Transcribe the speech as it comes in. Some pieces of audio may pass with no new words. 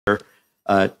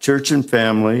Church and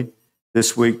family.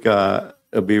 This week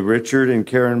it'll be Richard and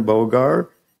Karen Bogar,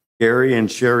 Gary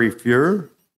and Sherry Fuhr,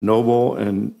 Noel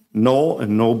and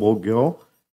Noble Gill,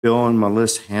 Bill and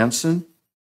Melissa Hanson,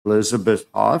 Elizabeth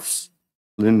Hoffs,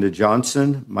 Linda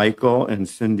Johnson, Michael and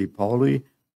Cindy Pauley,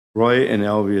 Roy and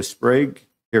Elvia Sprague,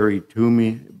 Carrie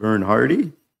Toomey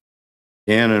Bernhardy,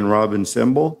 Dan and Robin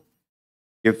Symbol.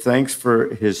 Give thanks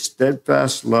for his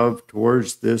steadfast love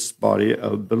towards this body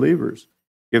of believers.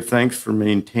 Give thanks for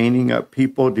maintaining up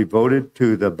people devoted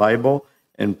to the Bible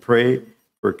and pray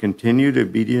for continued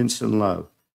obedience and love.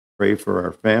 Pray for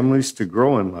our families to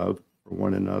grow in love for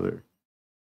one another.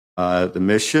 The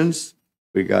missions,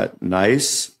 we got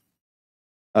NICE,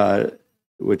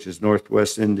 which is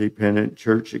Northwest Independent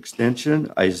Church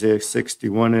Extension, Isaiah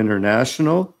 61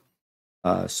 International,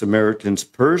 Samaritan's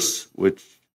Purse, which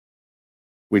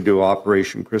we do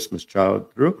Operation Christmas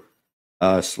Child through,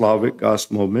 Slavic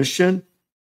Gospel Mission,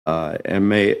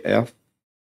 MAF,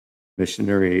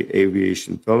 Missionary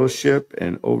Aviation Fellowship,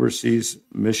 and Overseas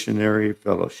Missionary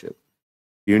Fellowship,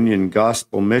 Union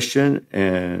Gospel Mission,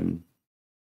 and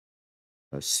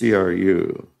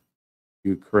CRU,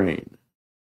 Ukraine.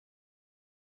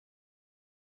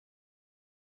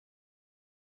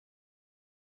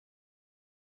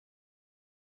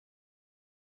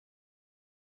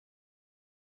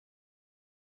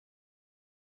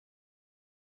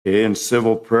 In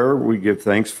civil prayer, we give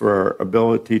thanks for our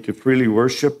ability to freely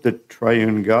worship the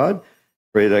triune God.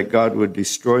 Pray that God would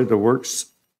destroy the works,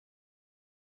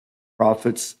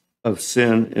 prophets of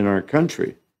sin in our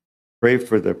country. Pray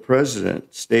for the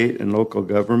president, state, and local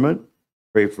government.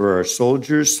 Pray for our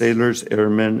soldiers, sailors,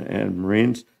 airmen, and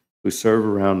Marines who serve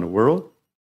around the world.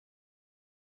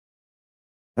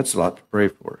 That's a lot to pray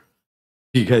for.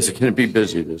 You guys are going to be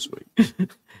busy this week.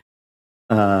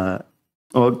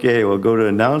 Okay, we'll go to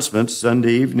announcements.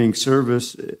 Sunday evening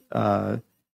service,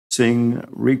 sing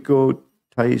Rico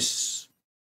Tice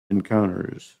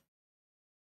Encounters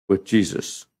with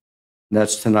Jesus. And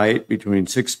that's tonight between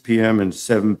 6 p.m. and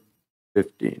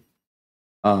 7:15.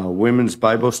 Women's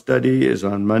Bible study is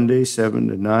on Monday, 7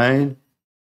 to 9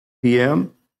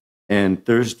 p.m., and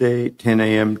Thursday, 10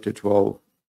 a.m. to 12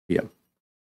 p.m.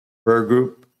 Prayer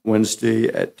group, Wednesday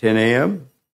at 10 a.m.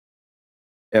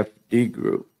 FD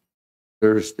group,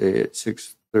 Thursday at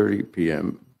 6:30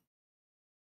 p.m.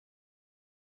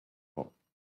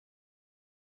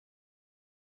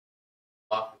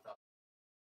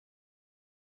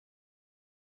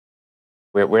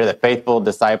 We're the Faithful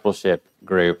Discipleship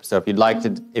group. So if you'd like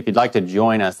to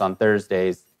join us on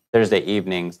Thursday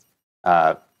evenings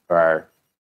for our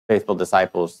Faithful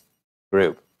Disciples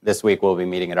group, this week we'll be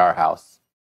meeting at our house.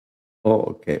 Oh,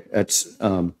 okay. That's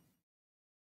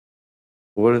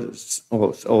what is?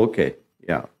 Oh, okay.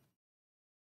 Yeah.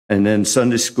 And then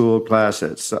Sunday school class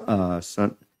at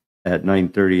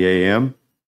 9:30 a.m.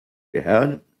 We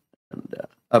had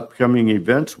upcoming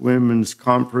events: Women's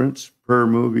Conference, Prayer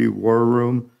Movie War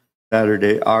Room,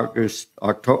 Saturday,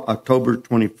 October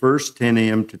 21st, 10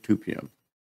 a.m. to 2 p.m.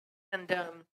 And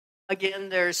again,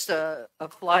 there's a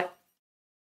flyer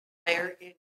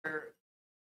you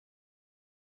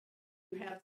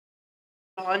have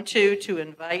gone to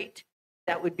invite.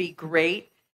 That would be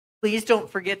great. Please don't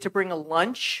forget to bring a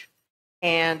lunch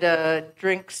and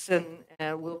drinks, and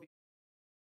we'll be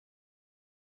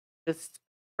just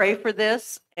pray for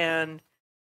this. And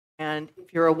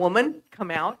if you're a woman,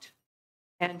 come out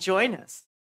and join us.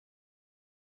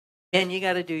 And you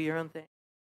got to do your own thing.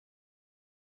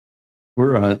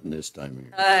 We're hunting this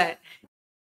time of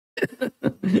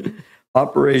year.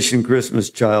 Operation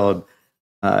Christmas Child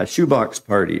shoebox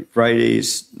party,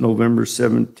 Fridays, November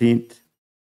 17th.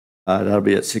 That'll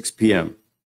be at 6 p.m.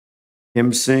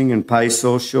 Hymn Sing and Pie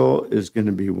Social is going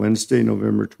to be Wednesday,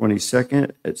 November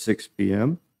 22nd at 6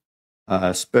 p.m.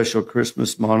 Special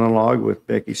Christmas monologue with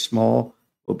Becky Small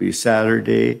will be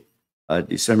Saturday,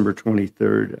 December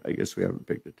 23rd. I guess we haven't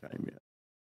picked a time yet.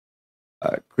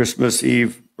 Christmas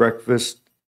Eve breakfast,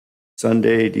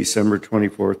 Sunday, December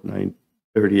 24th,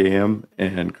 9:30 a.m.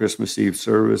 And Christmas Eve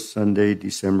service, Sunday,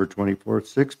 December 24th,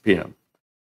 6 p.m.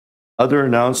 Other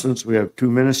announcements: we have 2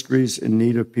 ministries in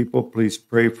need of people. Please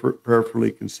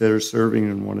prayerfully consider serving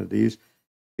in one of these.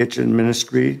 Kitchen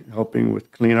Ministry, helping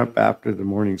with cleanup after the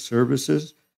morning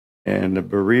services, and the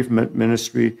Bereavement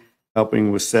Ministry,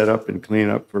 helping with setup and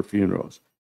cleanup for funerals,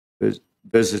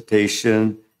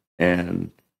 visitation,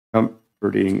 and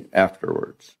comforting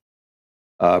afterwards.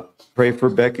 Pray for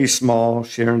Becky Small,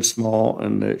 Sharon Small,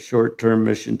 and the short-term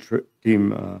mission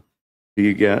team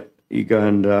to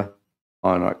Uganda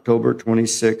on October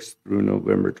 26th through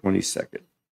November 22nd.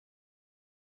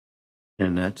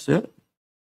 And that's it.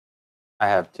 I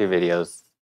have 2 videos to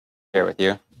share with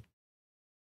you.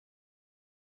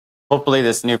 Hopefully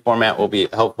this new format will be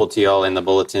helpful to you all in the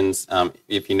bulletins.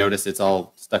 If you notice, it's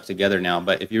all stuck together now,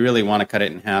 but if you really want to cut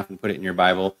it in half and put it in your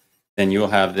Bible, then you'll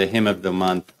have the hymn of the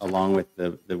month along with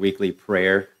the weekly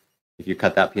prayer. If you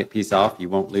cut that piece off, you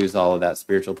won't lose all of that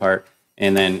spiritual part.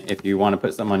 And then if you want to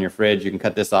put something on your fridge, you can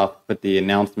cut this off, put the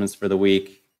announcements for the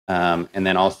week, and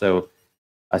then also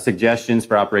suggestions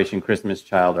for Operation Christmas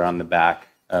Child are on the back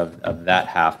of that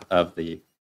half of the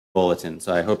bulletin.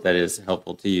 So I hope that is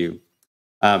helpful to you.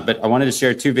 But I wanted to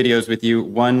share 2 videos with you.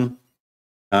 One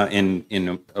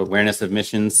in awareness of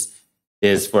missions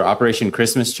is for Operation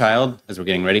Christmas Child. As we're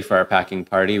getting ready for our packing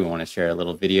party, we want to share a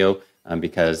little video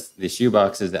because the shoe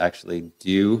boxes actually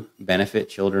do benefit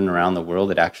children around the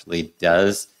world. It actually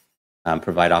does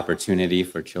provide opportunity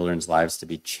for children's lives to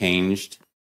be changed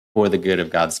for the good of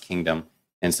God's kingdom.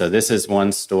 And so this is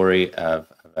one story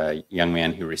of a young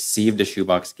man who received a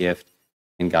shoebox gift,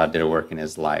 and God did a work in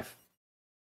his life.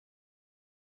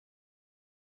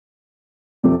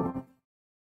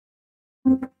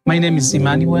 My name is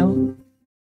Emmanuel,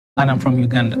 and I'm from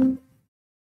Uganda.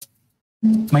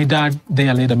 My dad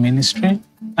there led a ministry,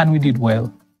 and we did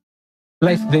well.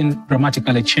 Life then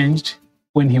dramatically changed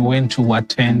when he went to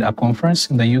attend a conference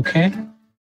in the UK,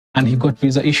 and he got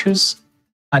visa issues,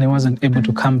 and he wasn't able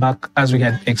to come back as we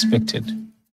had expected.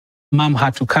 Mom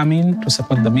had to come in to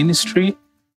support the ministry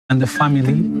and the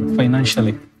family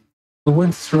financially. We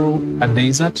went through a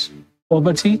desert,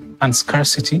 poverty, and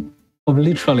scarcity of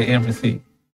literally everything.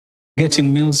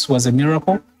 Getting meals was a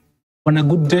miracle. On a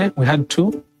good day, we had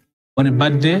 2. On a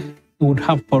bad day, we would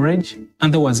have porridge,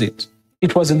 and that was it.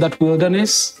 It was in that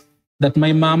wilderness that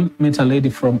my mom met a lady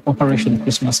from Operation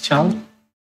Christmas Child.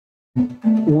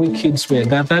 We kids were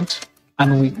gathered,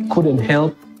 and we couldn't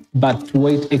help but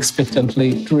wait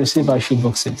expectantly to receive our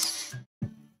shoeboxes.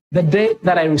 The day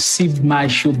that I received my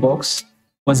shoebox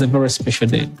was a very special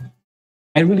day.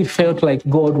 I really felt like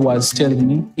God was telling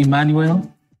me,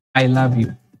 Emmanuel, I love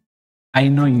you. I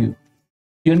know you.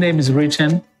 Your name is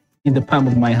written in the palm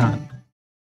of my hand.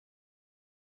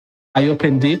 I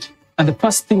opened it, and the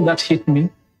first thing that hit me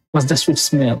was the sweet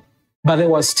smell. But there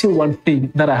was still one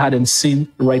thing that I hadn't seen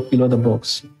right below the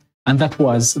box, and that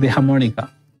was the harmonica.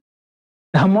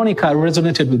 The harmonica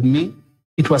resonated with me.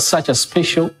 It was such a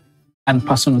special and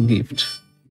personal gift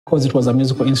because it was a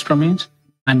musical instrument,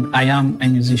 and I am a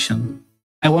musician.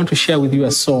 I want to share with you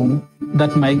a song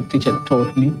that my teacher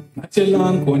taught me.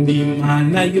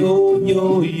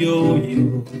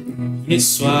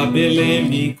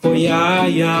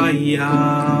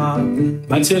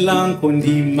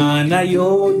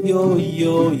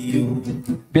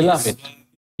 Beloved,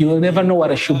 you will never know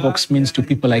what a shoebox means to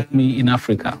people like me in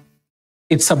Africa.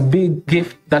 It's a big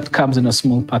gift that comes in a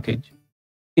small package.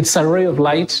 It's a ray of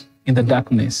light in the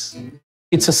darkness.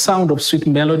 It's a sound of sweet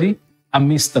melody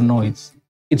amidst the noise.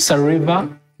 It's a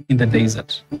river in the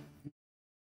desert.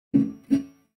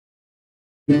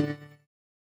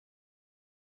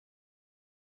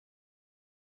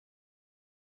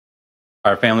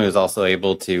 Our family was also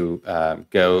able to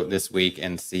go this week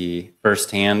and see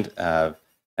firsthand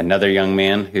another young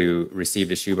man who received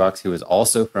a shoebox who was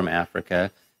also from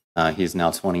Africa. He's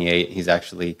now 28. He's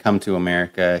actually come to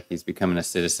America. He's becoming a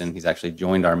citizen. He's actually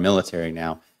joined our military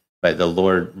now. But the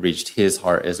Lord reached his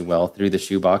heart as well through the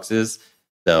shoeboxes.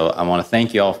 So I want to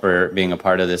thank you all for being a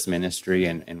part of this ministry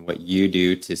and what you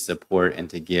do to support and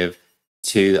to give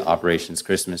to the Operations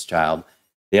Christmas Child.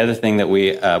 The other thing that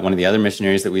one of the other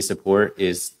missionaries that we support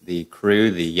is the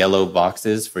Crew, the yellow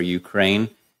boxes for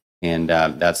Ukraine. And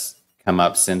that's come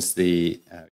up since the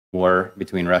war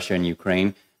between Russia and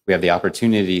Ukraine. We have the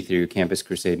opportunity through Campus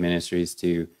Crusade Ministries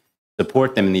to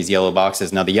support them in these yellow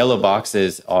boxes. Now, the yellow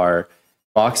boxes are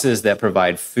boxes that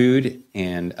provide food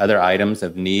and other items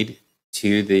of need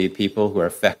to the people who are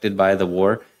affected by the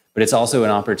war, but it's also an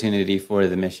opportunity for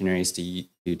the missionaries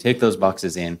to take those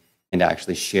boxes in and to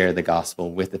actually share the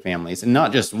gospel with the families. And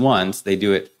not just once, they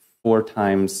do it 4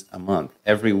 times a month.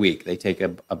 Every week, they take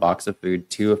a box of food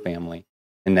to a family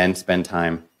and then spend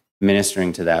time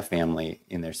ministering to that family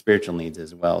in their spiritual needs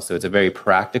as well. So it's a very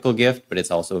practical gift, but it's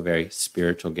also a very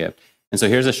spiritual gift. And so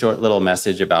here's a short little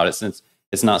message about it. Since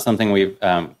it's not something we've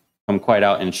come quite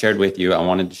out and shared with you, I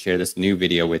wanted to share this new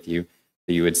video with you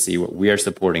so you would see what we are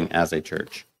supporting as a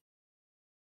church.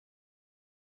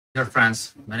 Dear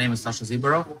friends, my name is Sasha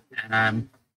Zibaro, and I'm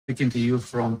speaking to you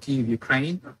from Kyiv,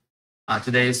 Ukraine.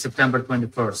 Today is September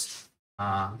 21st.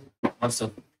 Lots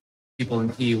of people in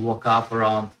Kyiv woke up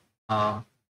around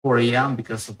 4 a.m.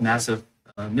 because of massive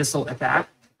missile attack.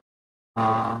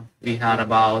 We had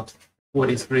about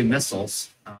 43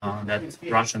 missiles that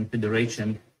Russian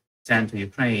Federation sent to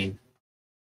Ukraine.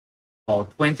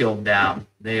 About 20 of them,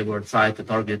 they were trying to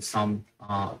target some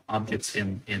objects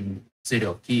in city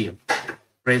of Kiev.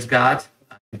 Praise God,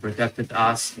 He protected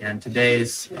us. And today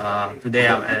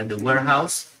I'm at the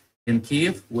warehouse in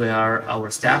Kiev, where our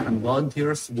staff and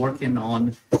volunteers working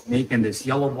on making these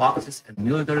yellow boxes and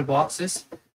military boxes.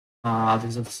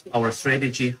 This is our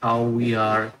strategy, how we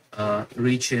are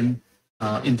reaching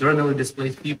internally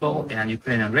displaced people and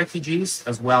Ukrainian refugees,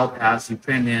 as well as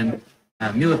Ukrainian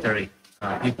military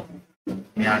people.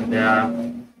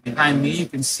 And behind me, you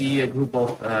can see a group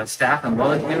of staff and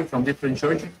volunteers from different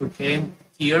churches who came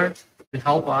here to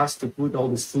help us to put all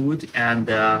this food and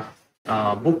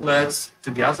booklets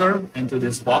together into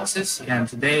these boxes. And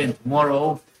today and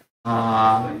tomorrow,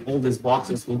 all these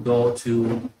boxes will go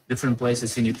to different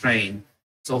places in Ukraine.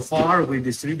 So far, we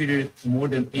distributed more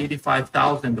than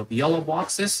 85,000 of yellow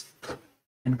boxes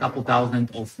and a couple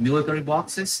thousand of military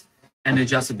boxes, and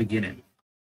it's just the beginning.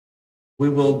 We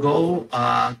will go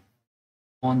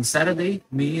on Saturday.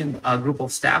 Me and a group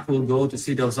of staff will go to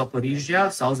city of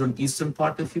Zaporizhia, southern eastern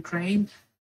part of Ukraine,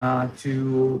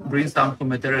 to bring some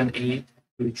humanitarian aid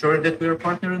to the church that we are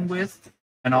partnering with.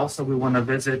 And also we want to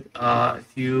visit a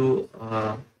few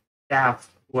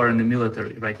staff who are in the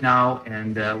military right now,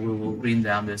 and we will bring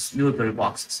them these military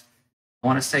boxes. I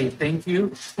want to say thank you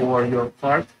for your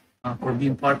part, for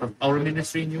being part of our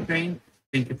ministry in Ukraine.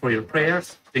 Thank you for your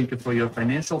prayers. Thank you for your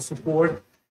financial support.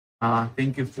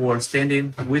 Thank you for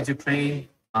standing with Ukraine.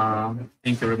 Thank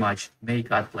you very much. May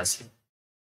God bless you.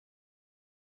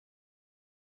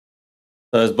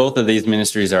 So as both of these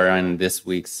ministries are on this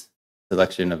week's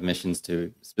selection of missions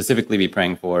to specifically be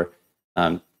praying for,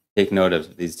 take note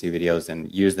of these two videos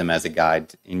and use them as a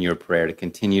guide in your prayer to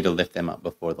continue to lift them up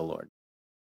before the Lord.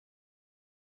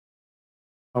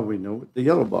 Oh, we know what the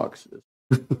yellow box is.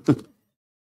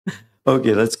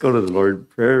 Okay, let's go to the Lord in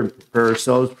prayer and prepare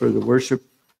ourselves for the worship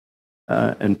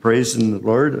and praising the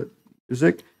Lord.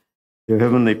 Music. Dear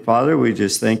Heavenly Father, we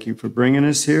just thank you for bringing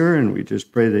us here, and we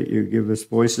just pray that you give us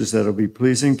voices that will be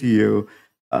pleasing to you.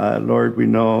 Lord, we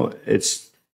know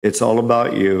it's all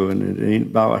about you, and it ain't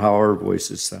about how our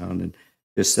voices sound, and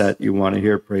just that you want to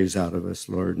hear praise out of us,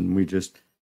 Lord. And we just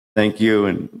thank you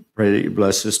and pray that you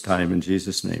bless this time. In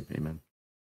Jesus' name, amen.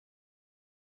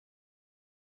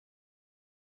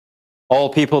 All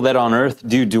people that on earth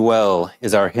do dwell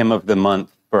is our hymn of the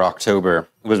month for October.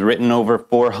 It was written over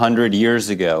 400 years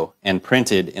ago and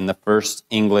printed in the first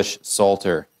English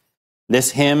Psalter.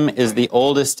 This hymn is the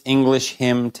oldest English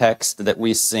hymn text that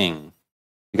we sing,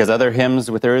 because other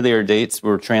hymns with earlier dates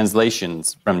were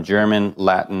translations from German,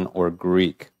 Latin, or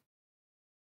Greek.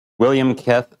 William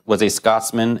Keth was a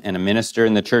Scotsman and a minister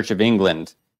in the Church of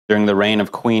England during the reign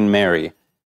of Queen Mary.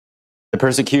 The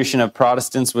persecution of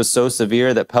Protestants was so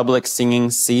severe that public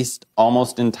singing ceased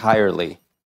almost entirely.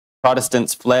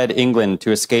 Protestants fled England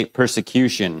to escape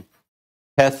persecution.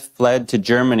 Keth fled to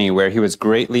Germany, where he was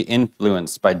greatly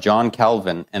influenced by John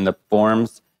Calvin and the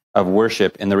forms of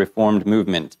worship in the Reformed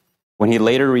movement. When he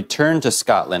later returned to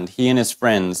Scotland, he and his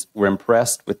friends were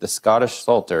impressed with the Scottish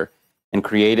Psalter and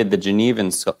created the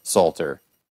Genevan Psalter.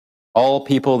 All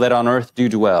people that on earth do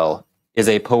dwell is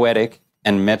a poetic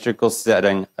and metrical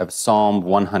setting of Psalm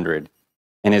 100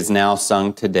 and is now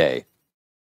sung today.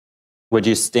 Would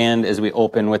you stand as we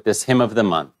open with this hymn of the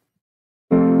month?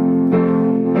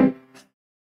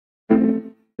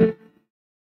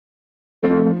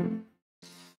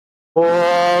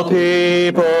 All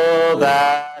people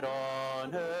that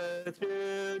on earth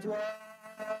do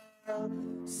dwell,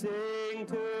 sing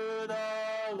to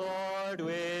the Lord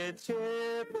with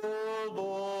cheerful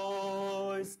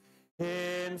voice.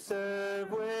 Him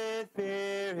serve with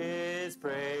fear, his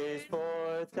praise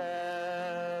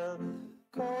foretell.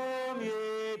 Come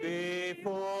ye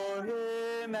before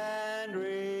him and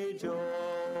rejoice.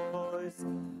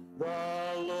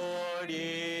 The Lord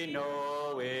ye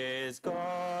know is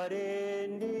God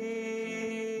indeed.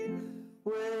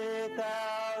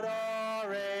 Without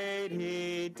our aid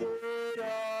he did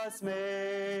us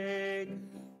make.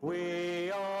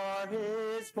 We are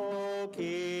his folk,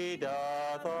 he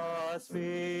doth us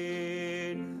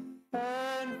feed.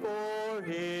 And for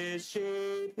his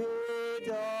sheep he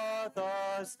doth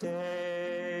us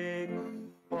take.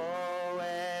 Oh,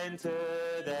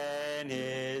 enter then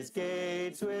his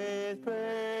gates with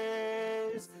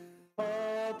praise.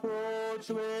 Approach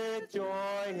with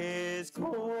joy his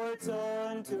courts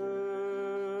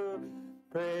unto.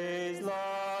 Praise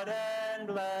Lord and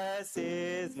bless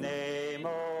his name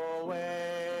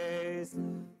always.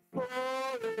 For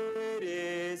it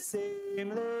is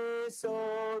seemly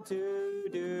so to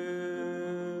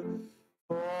do.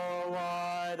 For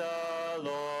why the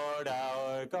Lord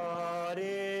our God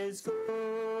is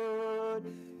good.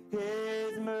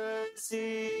 His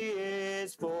mercy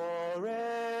is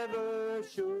forever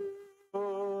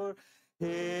sure.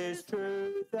 His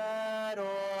truth at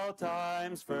all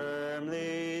times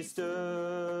firmly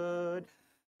stood,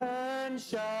 and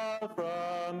shall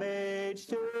from age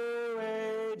to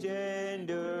age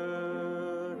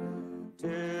endure.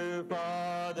 To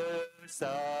Father,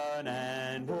 Son,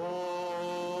 and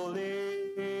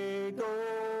Holy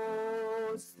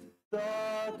Ghost,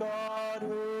 the God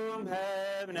whom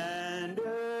heaven and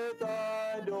earth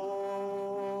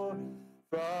adore,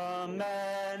 from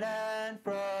man and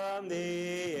from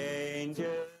the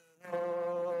angel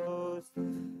host,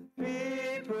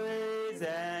 be praise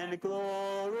and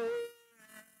glory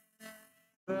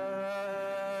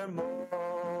evermore.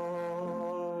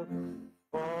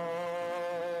 Amen.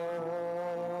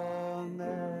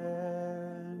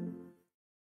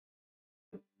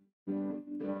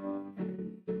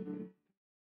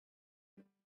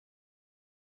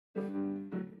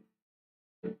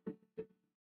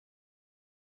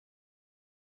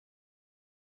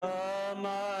 A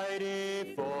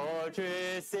mighty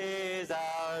fortress is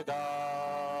our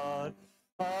God,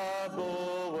 a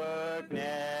bulwark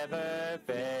never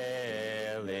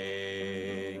failing.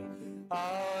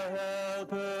 Our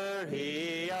helper,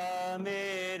 he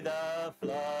amid the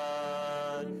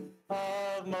flood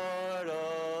of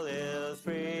mortal ills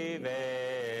prevailing.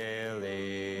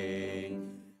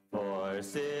 For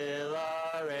still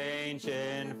our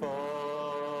ancient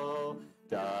foe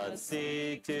doth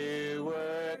seek to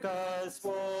work us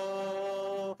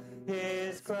woe.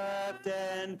 His craft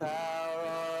and power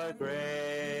are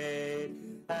great,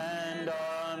 and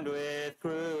armed with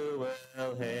cruel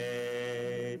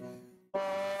hate.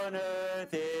 On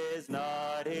earth is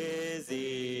not his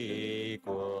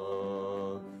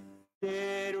equal.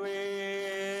 Did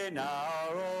we in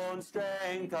our own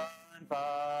strength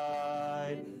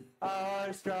confide,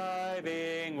 our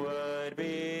striving would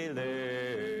be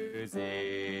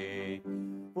losing.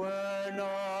 Were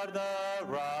not the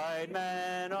right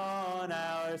man on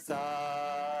our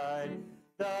side,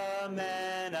 the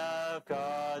man of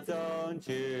God's own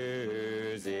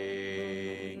choosing.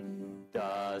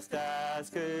 Dost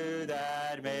ask who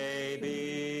that may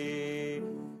be?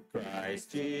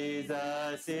 Christ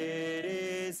Jesus it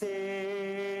is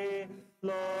he,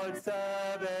 Lord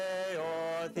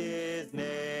Sabaoth his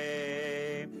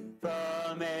name,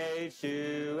 from age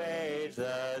to age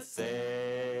the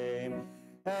same,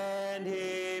 and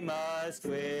he must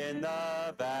win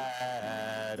the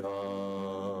battle.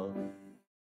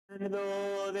 And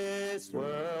though this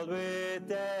world with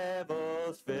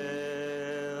devils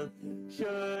filled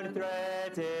should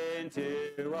threaten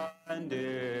to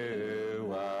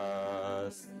undo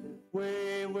us,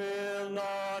 we will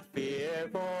not fear,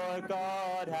 for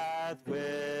God hath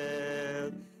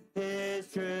willed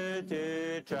his truth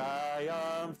to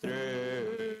triumph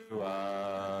through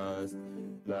us.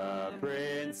 The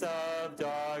Prince of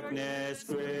Darkness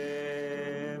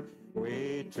grim,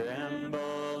 we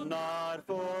tremble not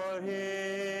for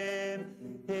him.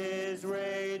 His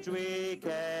rage we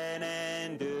can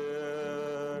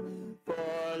endure,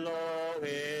 for lo,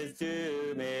 his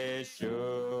doom is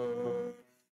sure.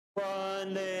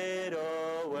 One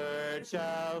little word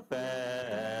shall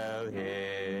fell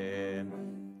him,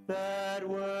 that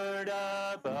word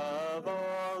above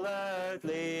all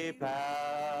earthly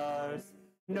powers.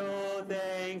 No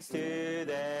thanks to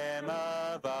them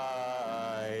abideth.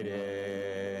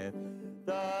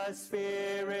 The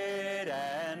Spirit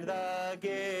and the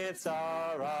gifts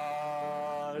are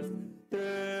ours,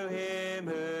 through him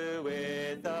who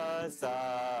with us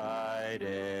sideth.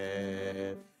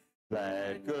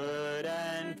 Let good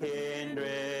and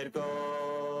kindred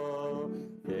go,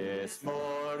 this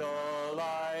mortal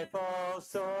life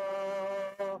also,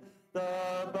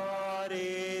 the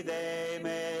body they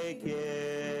may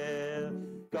kill,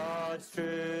 God's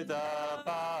truth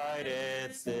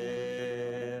abideth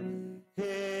still,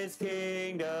 his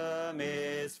kingdom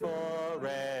is forever.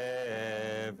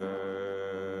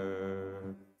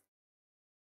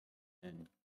 Amen.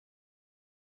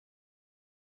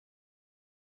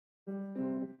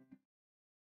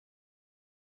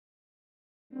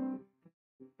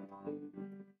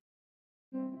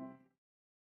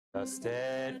 The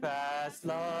steadfast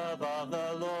love of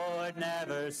the Lord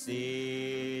never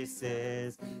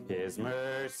ceases. His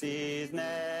mercies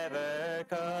never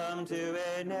come to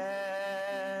an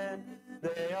end.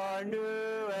 They are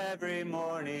new every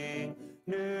morning,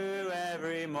 new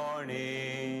every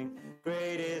morning.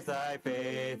 Great is thy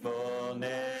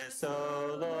faithfulness,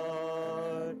 O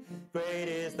Lord. Great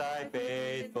is thy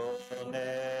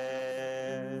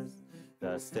faithfulness.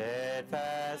 The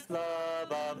steadfast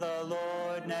love of the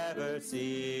Lord never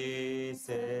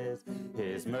ceases.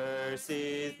 His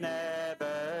mercies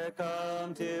never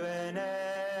come to an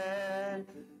end.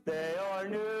 They are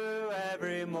new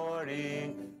every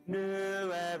morning,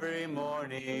 new every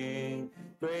morning.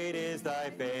 Great is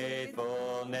thy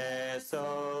faithfulness,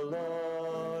 O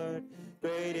Lord.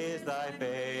 Great is thy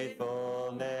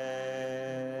faithfulness.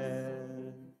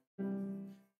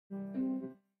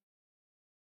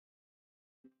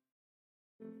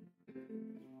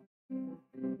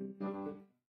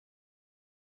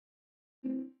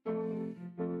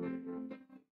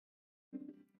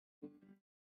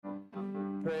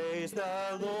 Praise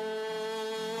the Lord.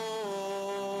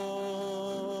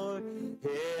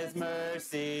 His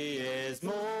mercy is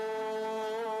more.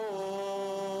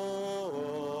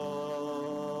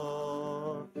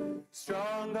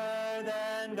 Stronger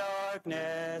than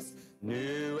darkness,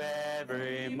 new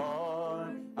every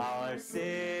morn. Our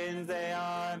sins, they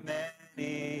are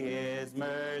many. His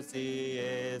mercy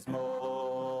is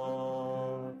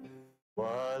more.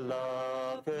 What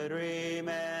love could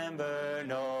remember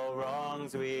no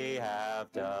wrongs we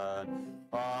have done?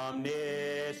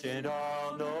 Omniscient,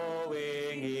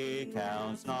 all-knowing, he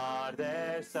counts not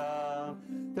their sum.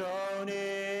 Thrown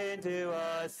into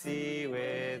a sea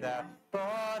without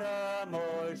bottom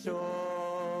or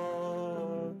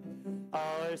shore.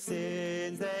 Our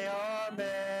sins, they are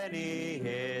many,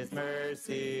 his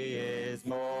mercy is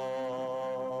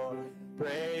more.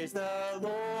 Praise the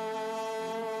Lord.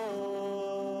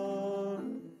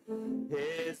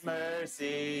 His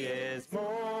mercy is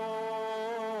more.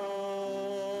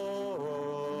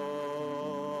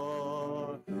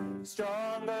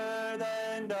 Stronger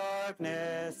than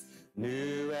darkness,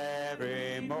 new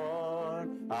every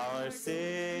morn. Our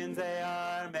sins, they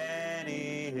are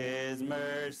many, his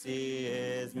mercy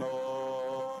is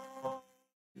more.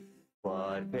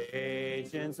 What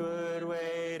patience would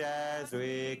wait as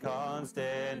we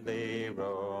constantly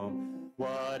roam?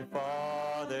 What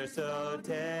Father so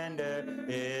tender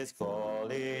is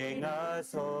calling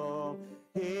us home?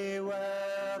 He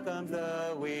welcomes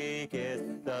the weakest,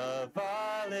 the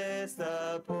vilest,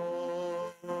 the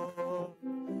poor.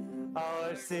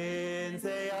 Our sins,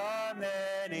 they are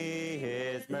many,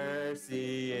 his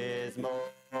mercy is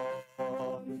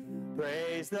more.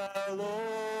 Praise the Lord.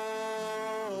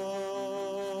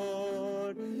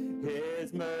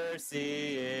 His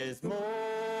mercy is more.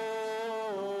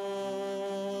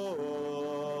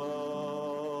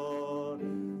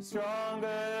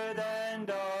 Stronger than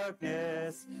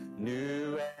darkness,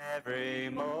 new every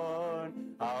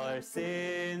morn. Our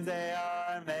sins, they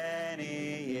are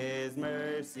many, his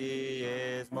mercy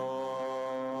is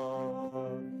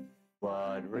more.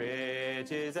 What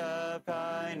riches of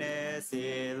kindness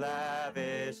he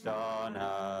lavished on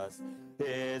us.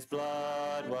 His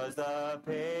blood was the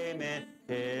payment,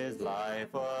 his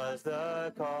life was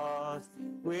the cost.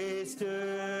 We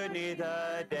stood neath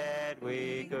a debt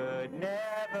we could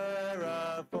never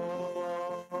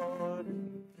afford.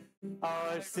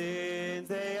 Our sins,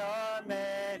 they are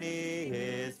many,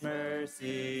 his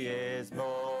mercy is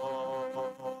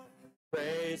more.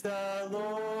 Praise the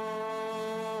Lord.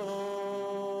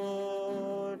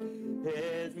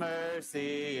 His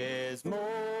mercy is more.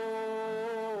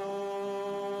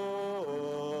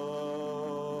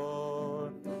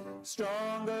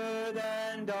 Stronger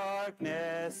than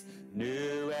darkness,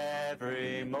 new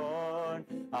every morn.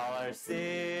 Our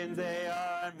sins, they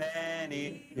are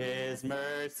many, his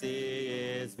mercy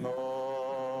is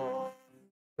more.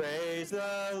 Praise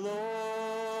the Lord.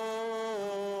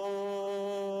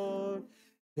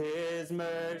 His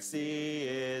mercy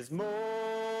is more.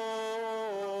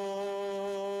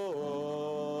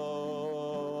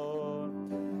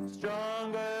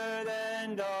 Stronger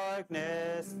than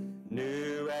darkness,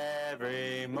 new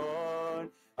every morn.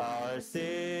 Our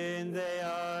sins, they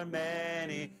are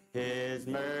many, his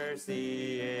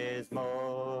mercy is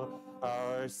more.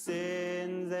 Our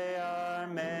sins, they are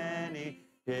many,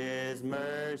 his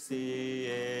mercy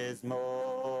is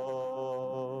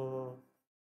more.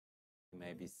 You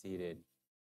may be seated.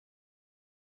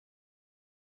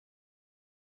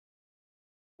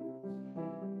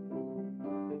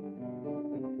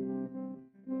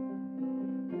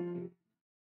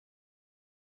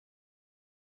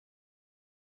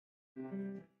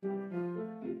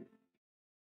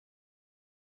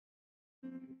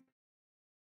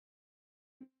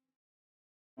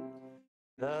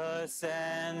 The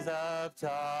sands of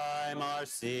time are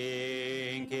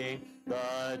sinking,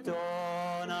 the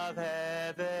dawn of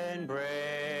heaven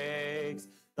breaks,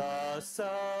 the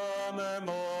summer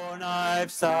morn I I've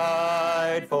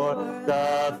sighed for,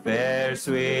 the fair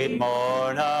sweet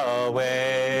morn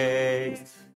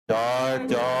awakes. Dark,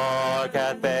 dark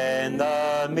hath been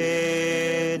the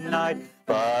midnight,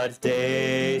 but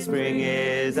day spring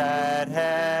is at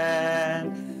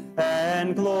hand,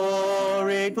 and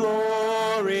glory,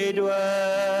 glory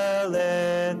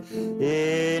dwelleth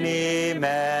in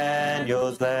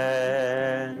Emmanuel's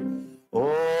land.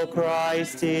 O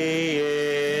Christ, he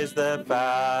is the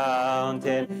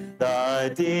fountain,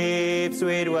 the deep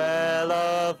sweet well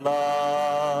of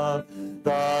love.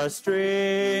 The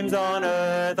streams on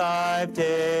earth I've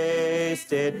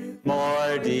tasted,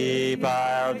 more deep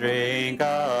I'll drink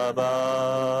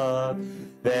above.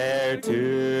 There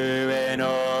to an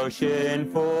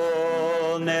ocean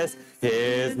fullness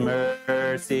his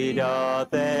mercy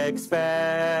doth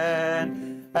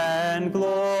expand, and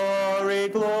glory,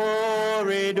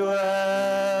 glory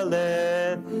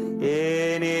dwelleth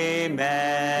in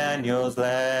Emmanuel's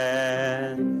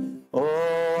land.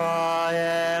 Oh, I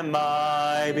am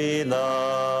my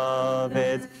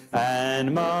beloved's,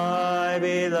 and my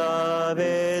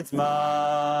beloved's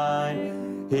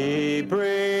mine. He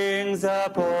brings a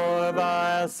poor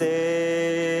vile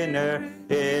sinner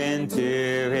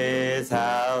into his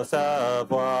house of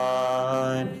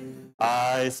wine.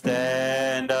 I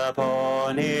stand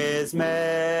upon his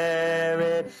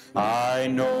merit, I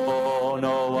know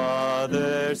no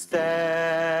other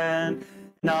stand,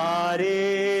 not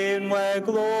in where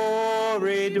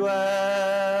glory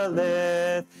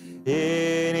dwelleth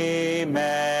in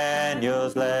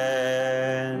Emmanuel's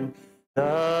land.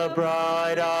 The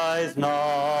bride eyes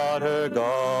not her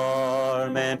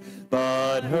garment,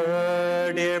 but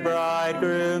her dear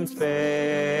bridegroom's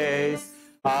face.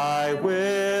 I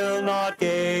will not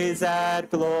gaze at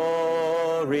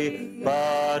glory,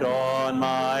 but on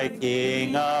my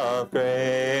King of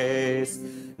grace.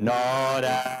 Not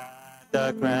at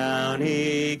the crown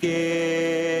he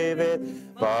giveth,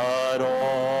 but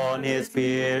on his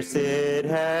pierced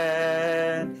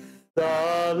hand.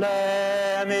 The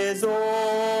Lamb is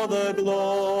all the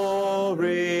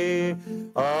glory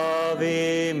of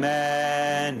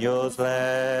Emmanuel's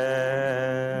land.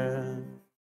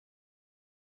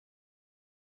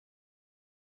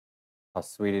 How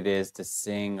sweet it is to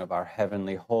sing of our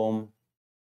heavenly home,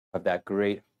 of that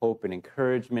great hope and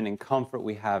encouragement and comfort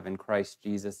we have in Christ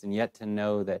Jesus, and yet to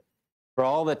know that for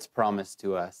all that's promised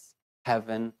to us,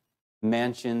 heaven,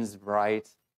 mansions bright,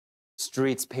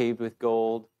 streets paved with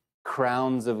gold,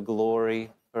 crowns of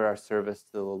glory for our service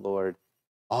to the Lord,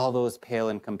 all those pale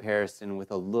in comparison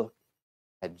with a look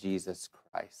at Jesus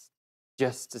Christ,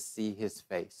 just to see his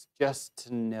face, just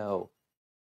to know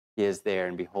he is there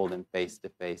and behold him face to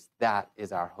face. That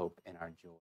is our hope and our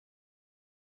joy.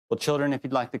 Well, children, if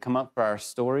you'd like to come up for our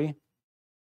story.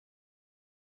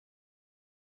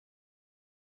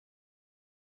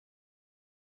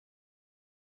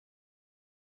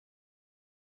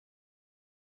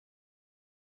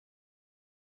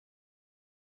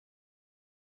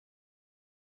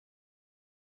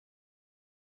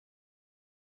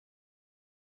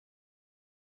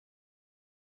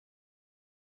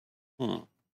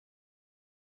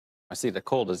 I see the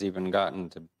cold has even gotten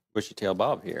to Bushy Tail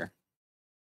Bob here.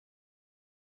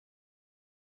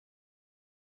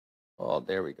 Oh,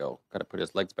 there we go. Got to put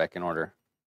his legs back in order.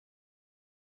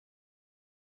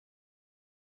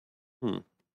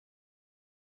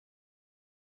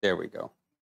 There we go.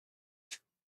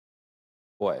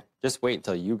 Boy, just wait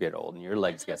until you get old and your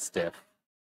legs get stiff.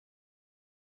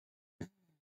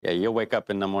 Yeah, you'll wake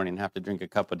up in the morning and have to drink a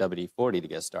cup of WD-40 to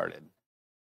get started.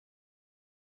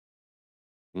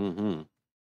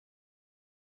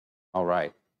 All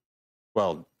right.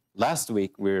 Well, last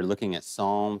week we were looking at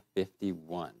Psalm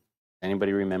 51.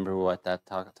 Anybody remember what that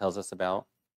tells us about?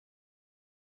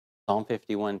 Psalm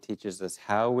 51 teaches us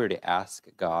how we're to ask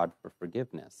God for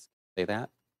forgiveness. Say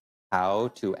that? How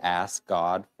to ask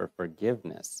God for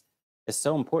forgiveness. It's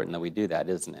so important that we do that,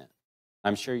 isn't it?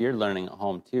 I'm sure you're learning at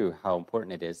home too how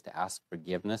important it is to ask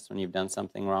forgiveness when you've done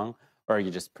something wrong. Or are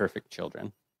you just perfect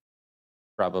children?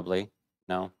 Probably.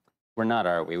 No, we're not,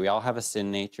 are we? We all have a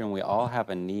sin nature and we all have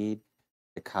a need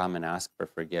to come and ask for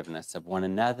forgiveness of one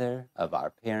another, of our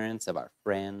parents, of our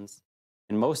friends,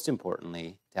 and most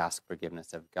importantly, to ask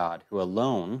forgiveness of God, who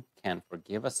alone can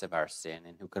forgive us of our sin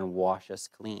and who can wash us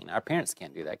clean. Our parents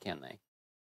can't do that, can they?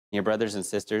 Your brothers and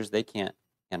sisters, they can't.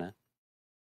 Hannah,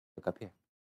 look up here.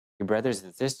 Your brothers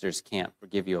and sisters can't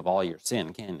forgive you of all your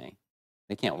sin, can they?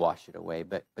 They can't wash it away,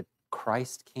 but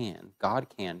Christ can. God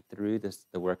can through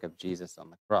the work of Jesus on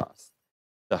the cross.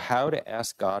 So how to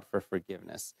ask God for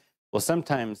forgiveness? Well,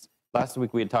 sometimes, last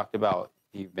week we had talked about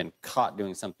if you've been caught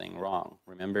doing something wrong.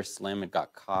 Remember Slim had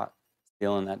got caught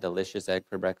Feeling that delicious egg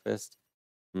for breakfast?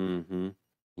 Mm-hmm.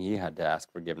 He had to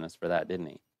ask forgiveness for that, didn't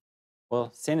he?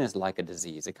 Well, sin is like a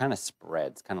disease. It kind of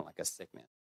spreads, kind of like a sickness.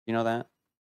 You know that?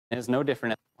 And it's no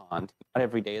different at the pond. Not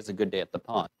every day is a good day at the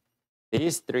pond.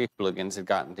 These three hooligans had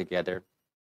gotten together,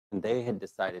 and they had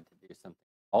decided to do something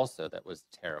also that was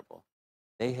terrible.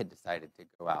 They had decided to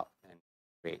go out and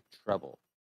create trouble.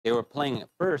 They were playing at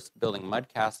first, building mud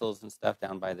castles and stuff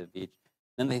down by the beach.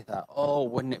 Then they thought, oh,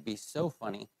 wouldn't it be so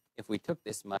funny if we took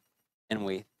this mud and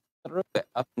we threw it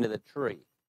up into the tree?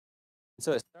 And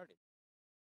so it started.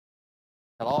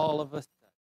 All of us.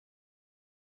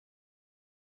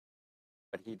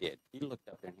 But he did. He looked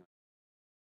up there and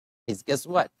he went, guess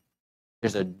what?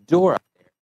 There's a door up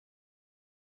there.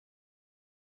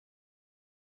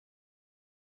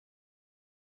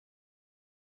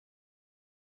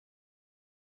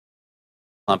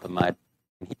 Clump of mud.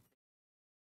 And he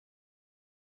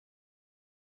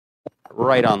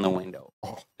right on the window.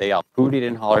 They all hooted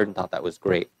and hollered and thought that was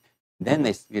great. Then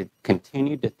they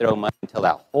continued to throw mud until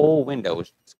that whole window was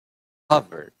just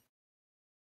covered.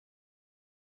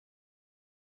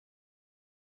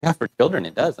 Yeah, for children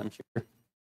it does, I'm sure.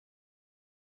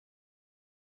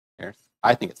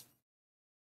 I think it's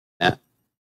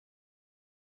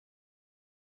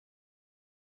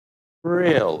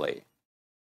really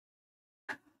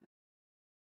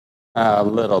a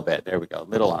little bit. There we go.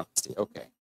 Little honesty. Okay.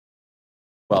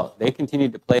 Well, they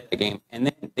continued to play the game, and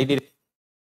then they did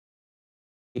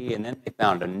it, and then they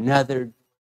found another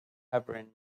covering.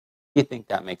 You think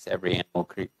that makes every animal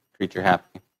creature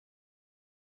happy?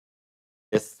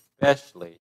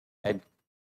 Especially Ed,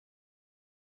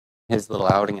 his little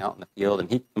outing out in the field, and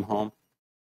he came home.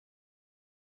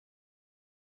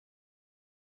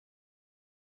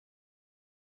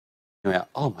 Went,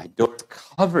 oh, my door's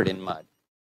covered in mud.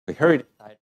 We hurried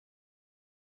inside.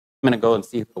 I'm going to go and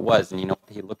see who it was. And you know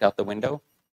what? He looked out the window.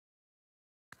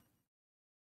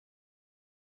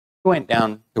 He went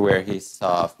down to where he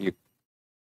saw a few.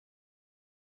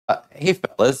 Hey,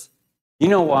 fellas, you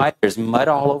know why there's mud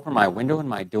all over my window and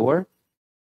my door?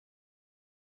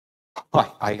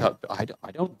 I don't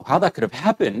know how that could have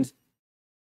happened.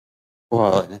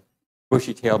 Well,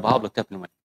 Bushy Tail Bob looked up and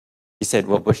went. He said,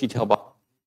 "Well, Bushy Tail Bob,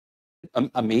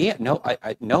 me? No,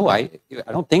 I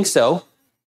don't think so."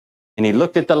 And he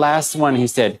looked at the last one. He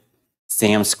said,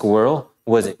 "Sam Squirrel,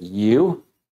 was it you?"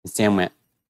 And Sam went.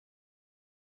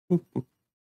 To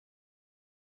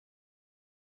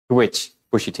which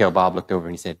Bushy Tail Bob looked over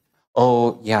and he said,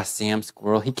 "Oh, yeah, Sam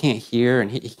Squirrel. He can't hear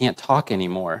and he can't talk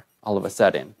anymore all of a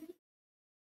sudden."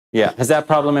 Yeah. Has that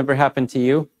problem ever happened to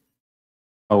you?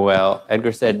 Oh, well,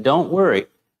 Edgar said, "Don't worry.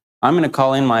 I'm going to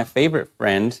call in my favorite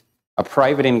friend, a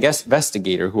private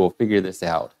investigator who will figure this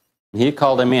out." And he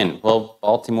called him in. Well,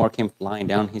 Baltimore came flying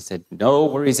down. He said, "No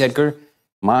worries, Edgar.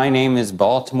 My name is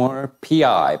Baltimore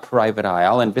P.I., Private Eye.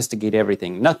 I'll investigate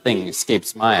everything. Nothing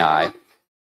escapes my eye."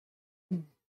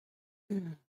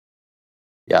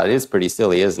 Yeah, it is pretty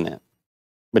silly, isn't it?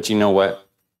 But you know what?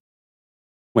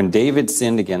 When David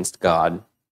sinned against God,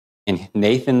 and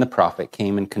Nathan the prophet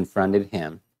came and confronted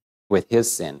him with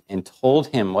his sin and told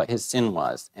him what his sin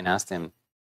was and asked him,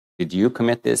 "Did you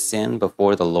commit this sin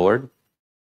before the Lord?"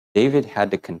 David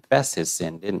had to confess his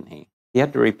sin, didn't he? He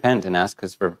had to repent and ask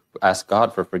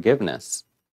God for forgiveness.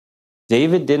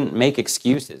 David didn't make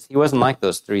excuses. He wasn't like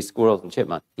those three squirrels and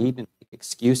chipmunks. He didn't make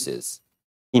excuses.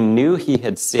 He knew he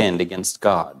had sinned against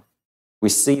God. We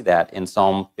see that in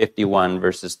Psalm 51,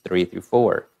 verses 3 through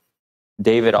 4.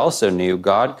 David also knew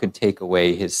God could take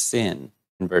away his sin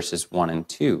in verses 1 and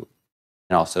 2,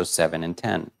 and also 7 and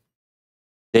 10.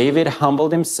 David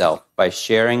humbled himself by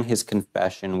sharing his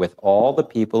confession with all the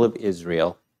people of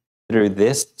Israel through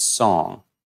this song.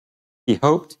 He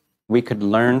hoped we could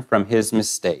learn from his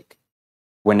mistake.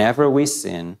 Whenever we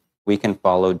sin, we can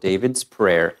follow David's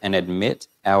prayer and admit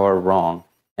our wrong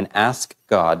and ask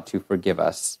God to forgive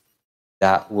us.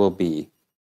 That will be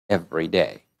every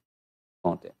day,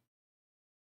 won't it?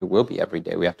 It will be every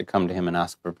day. We have to come to him and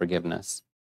ask for forgiveness.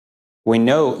 We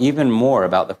know even more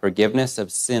about the forgiveness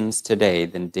of sins today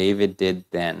than David did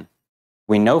then.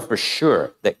 We know for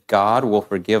sure that God will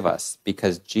forgive us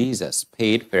because Jesus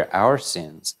paid for our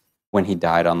sins when he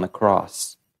died on the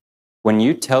cross. When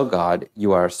you tell God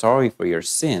you are sorry for your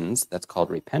sins, that's called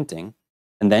repenting,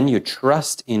 and then you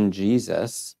trust in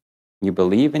Jesus, you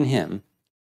believe in him,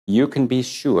 you can be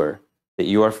sure that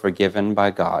you are forgiven by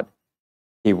God.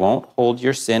 He won't hold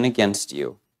your sin against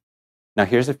you. Now,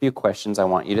 here's a few questions I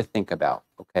want you to think about,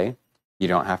 okay? You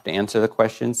don't have to answer the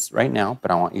questions right now,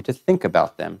 but I want you to think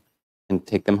about them and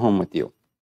take them home with you.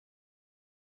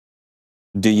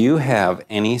 Do you have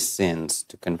any sins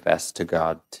to confess to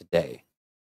God today?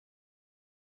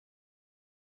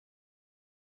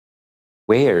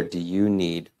 Where do you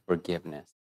need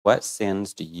forgiveness? What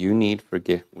sins do you need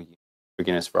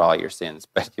forgiveness for all your sins?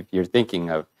 But if you're thinking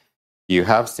of, you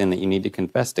have sin that you need to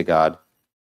confess to God,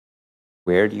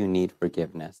 where do you need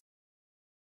forgiveness?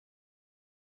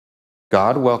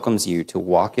 God welcomes you to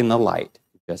walk in the light,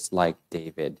 just like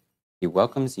David. He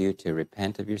welcomes you to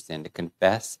repent of your sin, to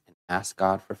confess and ask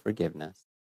God for forgiveness.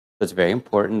 So it's very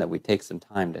important that we take some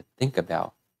time to think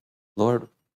about, Lord,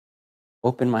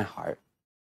 open my heart.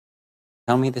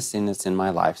 Tell me the sin that's in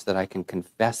my life so that I can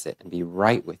confess it and be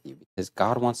right with you, because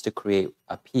God wants to create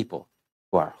a people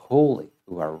who are holy,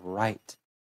 who are right,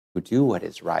 who do what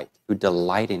is right, who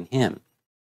delight in him.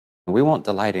 And we won't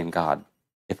delight in God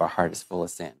if our heart is full of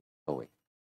sin, will we?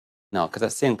 No, because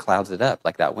that sin clouds it up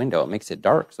like that window. It makes it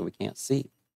dark so we can't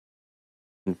see.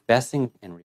 Confessing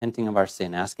and repenting of our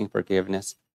sin, asking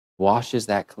forgiveness, washes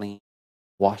that clean,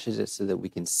 washes it so that we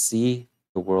can see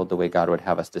the world the way God would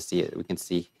have us to see it. We can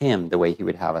see him the way he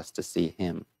would have us to see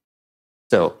him.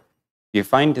 So if you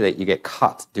find that you get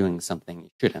caught doing something you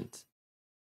shouldn't,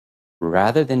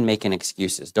 rather than making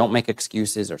excuses, don't make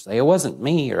excuses or say, it wasn't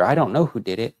me, or I don't know who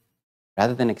did it.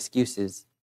 Rather than excuses,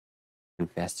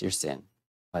 confess your sin.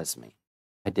 It was me.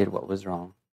 I did what was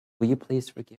wrong. Will you please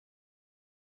forgive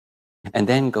me? And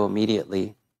then go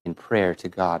immediately in prayer to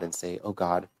God and say, oh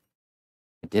God,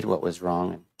 I did what was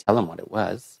wrong, and tell him what it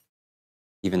was.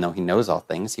 Even though he knows all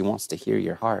things, he wants to hear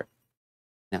your heart.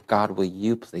 Now, God, will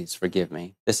you please forgive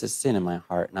me? This is sin in my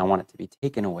heart, and I want it to be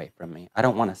taken away from me. I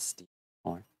don't want to steal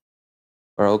anymore.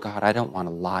 Or, oh God, I don't want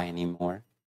to lie anymore.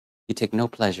 You take no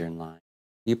pleasure in lying.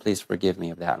 Will you please forgive me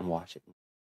of that and wash it?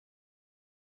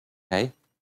 Okay? So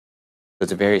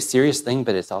it's a very serious thing,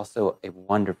 but it's also a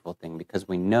wonderful thing, because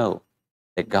we know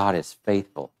that God is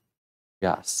faithful,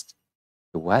 just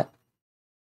to what?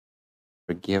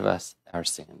 Forgive us our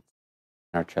sins,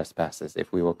 our trespasses,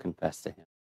 if we will confess to him.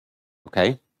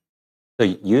 Okay? So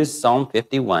use Psalm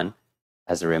 51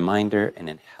 as a reminder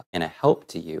and a help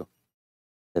to you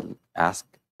to ask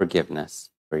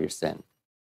forgiveness for your sin.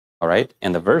 All right?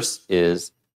 And the verse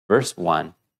is verse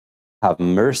 1. Have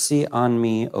mercy on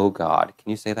me, O God. Can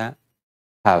you say that?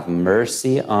 Have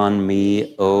mercy on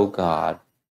me, O God.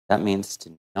 That means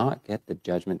to not get the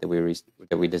judgment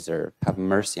that we deserve. Have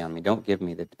mercy on me. Don't give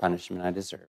me the punishment I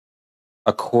deserve.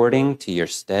 According to your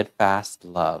steadfast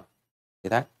love. See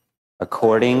that?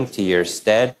 According to your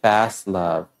steadfast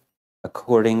love.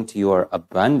 According to your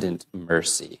abundant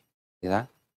mercy. See that?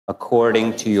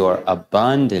 According to your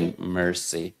abundant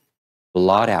mercy.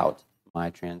 Blot out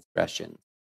my transgressions.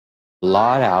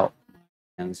 Blot out my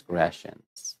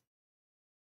transgressions.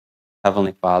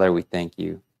 Heavenly Father, we thank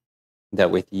you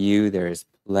that with you there is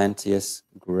plenteous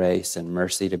grace and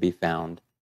mercy to be found.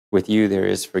 With you there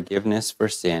is forgiveness for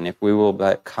sin. If we will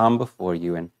but come before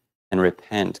you and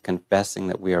repent, confessing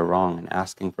that we are wrong and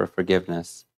asking for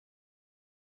forgiveness,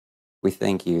 we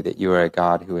thank you that you are a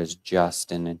God who is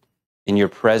just, and in your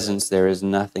presence there is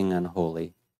nothing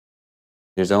unholy.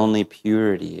 There's only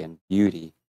purity and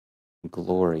beauty and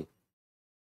glory.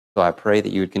 So I pray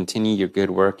that you would continue your good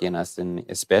work in us, and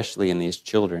especially in these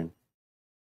children,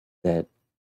 that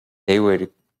they would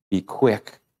be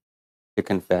quick to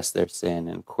confess their sin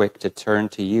and quick to turn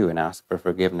to you and ask for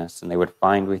forgiveness. And they would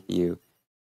find with you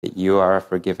that you are a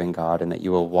forgiving God, and that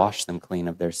you will wash them clean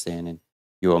of their sin, and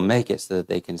you will make it so that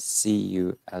they can see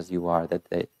you as you are,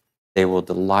 that they will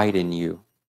delight in you.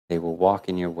 They will walk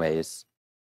in your ways.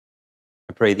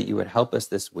 I pray that you would help us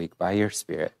this week by your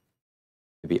Spirit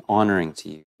to be honoring to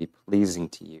you, to be pleasing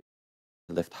to you,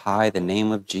 to lift high the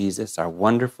name of Jesus, our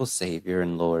wonderful Savior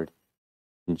and Lord.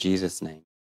 In Jesus' name.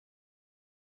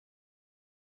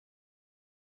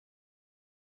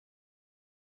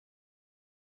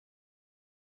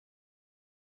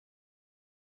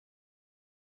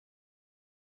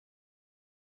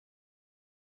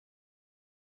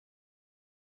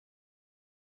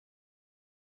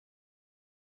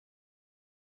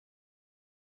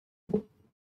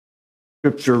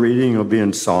 Scripture reading will be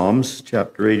in Psalms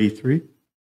chapter 83.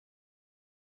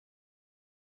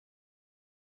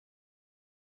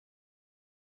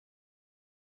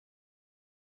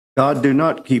 God, do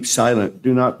not keep silent.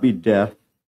 Do not be deaf.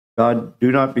 God,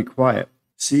 do not be quiet.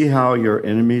 See how your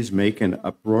enemies make an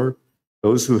uproar.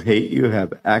 Those who hate you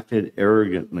have acted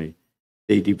arrogantly.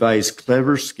 They devise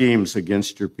clever schemes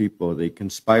against your people. They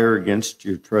conspire against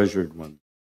your treasured ones.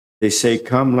 They say,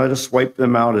 come, let us wipe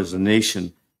them out as a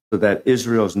nation, so that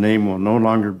Israel's name will no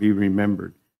longer be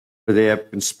remembered. For they have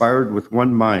conspired with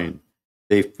one mind.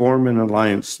 They form an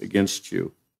alliance against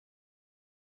you.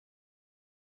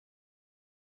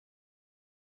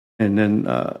 And then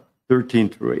 13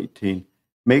 through 18.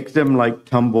 Make them like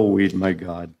tumbleweed, my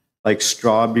God. like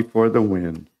straw before the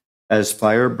wind, as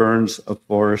fire burns a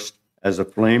forest, as a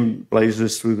flame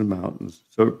blazes through the mountains.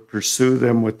 So pursue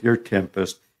them with your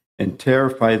tempest and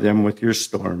terrify them with your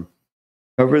storm.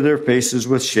 Cover their faces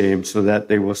with shame so that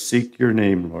they will seek your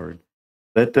name, Lord.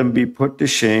 Let them be put to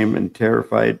shame and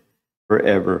terrified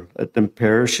forever. Let them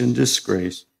perish in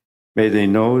disgrace. May they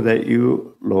know that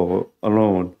you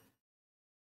alone,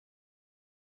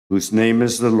 whose name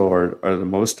is the Lord, are the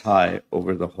most high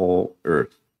over the whole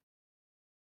earth.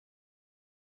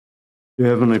 Dear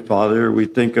Heavenly Father, we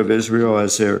think of Israel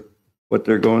as what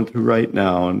they're going through right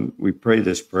now, and we pray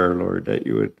this prayer, Lord, that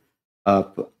you would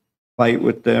fight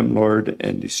with them, Lord,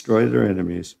 and destroy their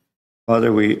enemies.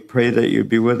 Father, we pray that you'd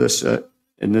be with us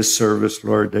in this service,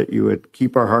 Lord, that you would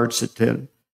keep our hearts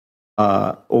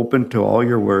open to all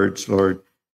your words, Lord,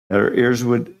 that our ears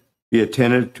would be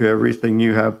attentive to everything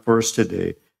you have for us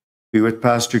today. Be with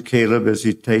Pastor Caleb as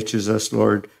he teaches us,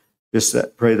 Lord. Just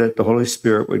pray that the Holy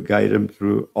Spirit would guide him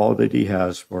through all that he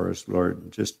has for us, Lord.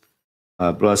 And just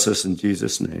bless us in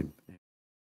Jesus' name.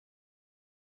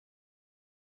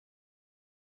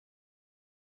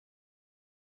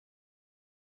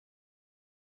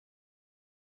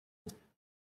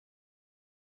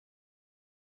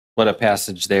 What a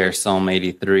passage there, Psalm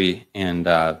 83.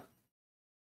 And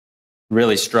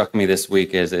really struck me this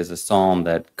week as a psalm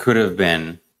that could have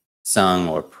been sung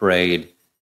or prayed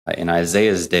in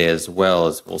Isaiah's day as well,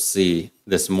 as we'll see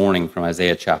this morning from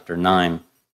Isaiah chapter 9,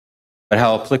 but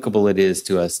how applicable it is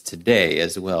to us today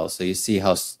as well. So you see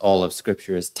how all of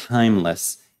Scripture is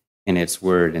timeless in its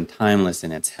word and timeless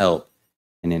in its help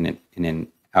and in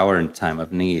our time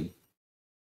of need.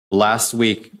 Last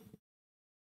week,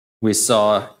 we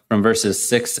saw from verses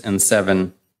 6 and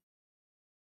 7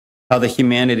 how the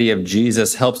humanity of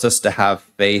Jesus helps us to have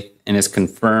faith and is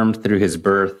confirmed through his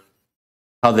birth.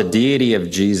 How the deity of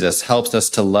Jesus helps us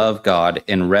to love God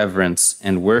in reverence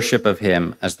and worship of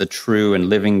him as the true and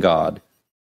living God.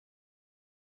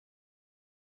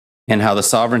 And how the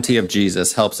sovereignty of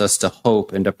Jesus helps us to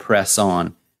hope and to press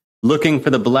on, looking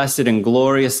for the blessed and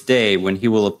glorious day when he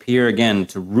will appear again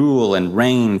to rule and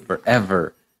reign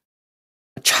forever.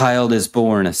 A child is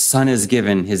born, a son is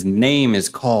given, his name is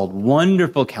called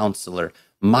Wonderful Counselor,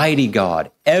 Mighty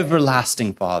God,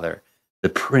 Everlasting Father, the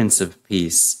Prince of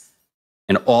Peace.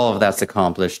 And all of that's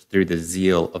accomplished through the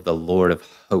zeal of the Lord of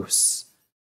hosts.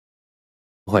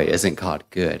 Boy, isn't God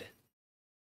good?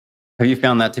 Have you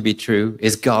found that to be true?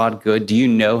 Is God good? Do you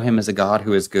know him as a God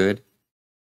who is good?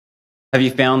 Have you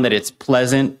found that it's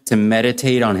pleasant to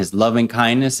meditate on his loving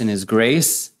kindness and his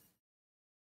grace?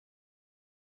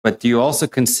 But do you also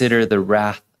consider the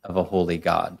wrath of a holy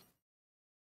God?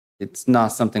 It's not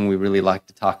something we really like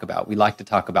to talk about. We like to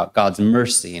talk about God's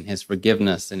mercy and his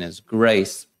forgiveness and his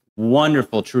grace.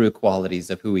 Wonderful, true qualities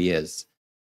of who he is.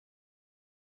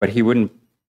 But he wouldn't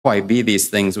quite be these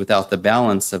things without the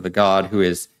balance of a God who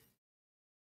is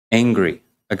angry,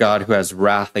 a God who has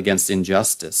wrath against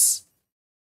injustice,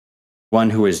 one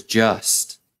who is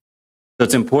just. So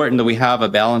it's important that we have a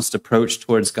balanced approach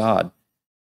towards God.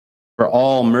 For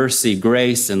all mercy,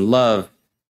 grace, and love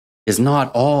is not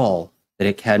all that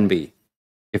it can be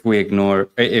if we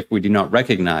do not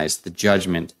recognize the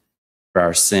judgment for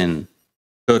our sin.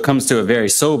 So it comes to a very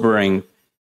sobering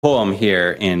poem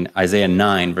here in Isaiah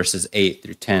 9, verses 8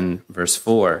 through 10, verse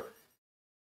 4.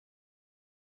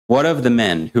 What of the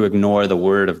men who ignore the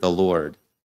word of the Lord?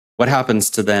 What happens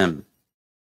to them?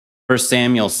 1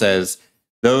 Samuel says,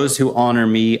 those who honor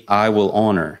me, I will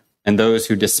honor, and those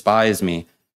who despise me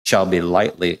shall be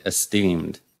lightly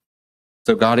esteemed.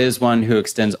 So God is one who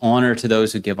extends honor to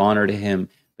those who give honor to him,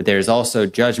 but there is also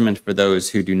judgment for those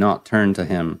who do not turn to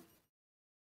him.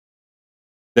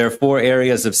 There are 4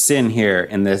 areas of sin here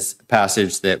in this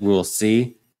passage that we'll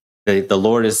see that the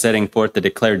Lord is setting forth to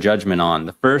declare judgment on.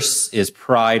 The first is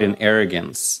pride and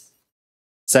arrogance.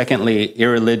 Secondly,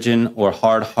 irreligion or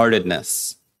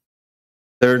hard-heartedness.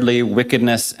 Thirdly,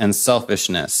 wickedness and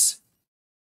selfishness.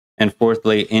 And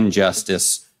fourthly,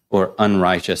 injustice or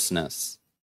unrighteousness.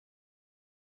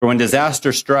 For when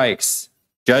disaster strikes,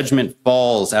 judgment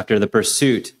falls after the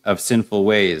pursuit of sinful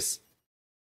ways.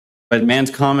 But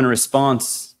man's common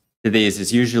response to these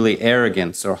is usually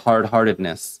arrogance or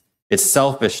hard-heartedness. It's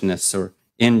selfishness or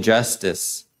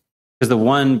injustice, because the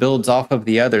one builds off of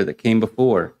the other that came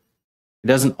before. It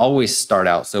doesn't always start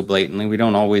out so blatantly. We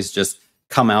don't always just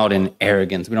come out in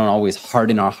arrogance. We don't always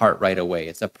harden our heart right away.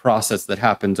 It's a process that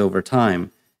happens over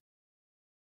time.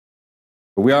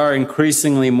 But we are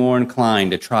increasingly more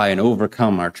inclined to try and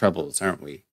overcome our troubles, aren't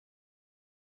we?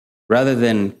 Rather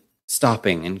than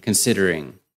stopping and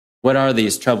considering, what are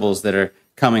these troubles that are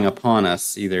coming upon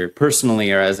us, either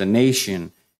personally or as a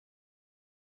nation?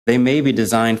 They may be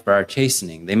designed for our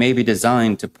chastening. They may be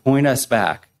designed to point us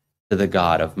back to the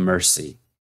God of mercy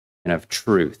and of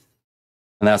truth.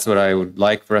 And that's what I would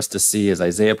like for us to see as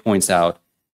Isaiah points out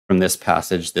from this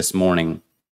passage this morning.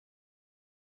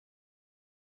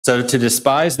 So to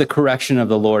despise the correction of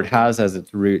the Lord has as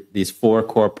its root these 4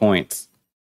 core points.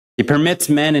 He permits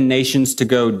men and nations to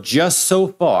go just so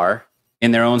far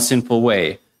in their own sinful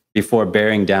way before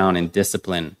bearing down in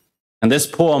discipline. And this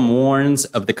poem warns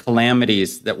of the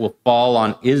calamities that will fall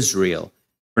on Israel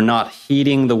for not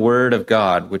heeding the word of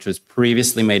God, which was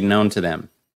previously made known to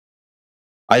them.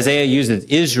 Isaiah uses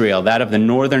Israel, that of the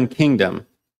northern kingdom,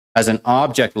 as an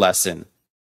object lesson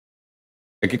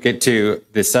to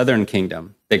the southern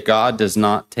kingdom, that God does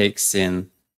not take sin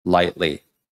lightly.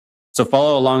 So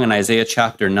follow along in Isaiah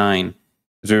chapter 9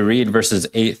 as we read verses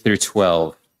 8 through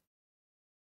 12.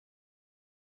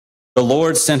 The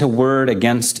Lord sent a word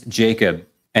against Jacob,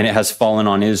 and it has fallen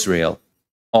on Israel.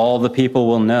 All the people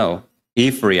will know,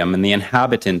 Ephraim and the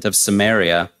inhabitant of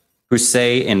Samaria, who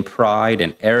say in pride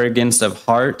and arrogance of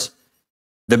heart,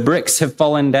 the bricks have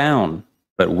fallen down,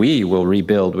 but we will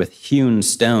rebuild with hewn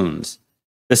stones.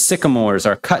 The sycamores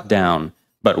are cut down,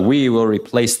 but we will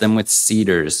replace them with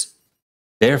cedars.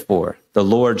 Therefore, the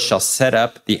Lord shall set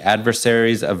up the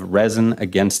adversaries of Rezin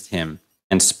against him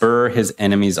and spur his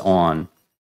enemies on.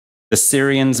 The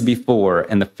Syrians before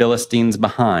and the Philistines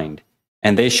behind,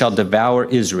 and they shall devour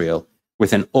Israel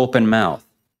with an open mouth.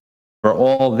 For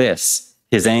all this,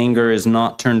 his anger is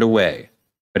not turned away,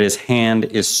 but his hand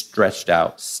is stretched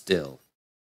out still.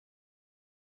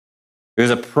 It was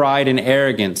a pride and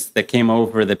arrogance that came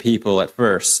over the people at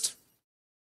first.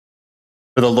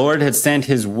 For the Lord had sent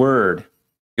his word.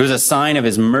 It was a sign of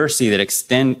his mercy that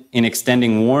in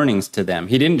extending warnings to them.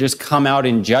 He didn't just come out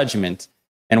in judgment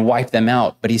and wipe them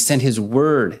out, but he sent his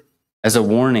word as a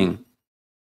warning.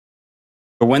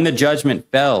 For when the judgment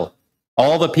fell,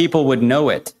 all the people would know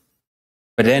it.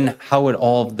 But then how would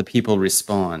all of the people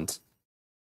respond?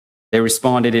 They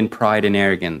responded in pride and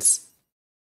arrogance.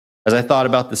 As I thought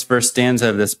about this first stanza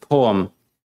of this poem,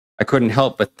 I couldn't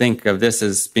help but think of this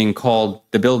as being called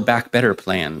the Build Back Better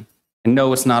plan. And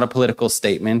no, it's not a political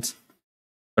statement,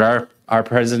 but our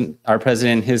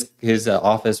president, his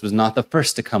office was not the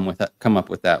first to come up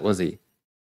with that, was he?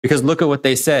 Because look at what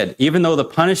they said. Even though the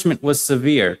punishment was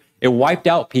severe, it wiped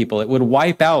out people. It would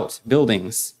wipe out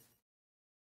buildings.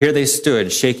 Here they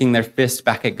stood, shaking their fists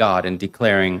back at God and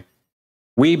declaring,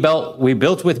 we built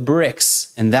with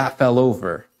bricks, and that fell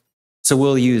over. So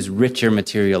we'll use richer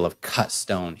material of cut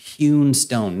stone, hewn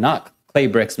stone, not clay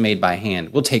bricks made by hand.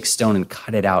 We'll take stone and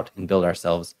cut it out and build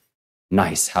ourselves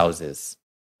nice houses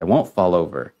that won't fall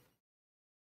over.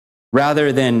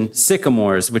 Rather than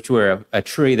sycamores, which were a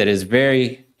tree that is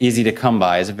very easy to come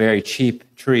by, is a very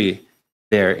cheap tree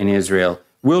there in Israel,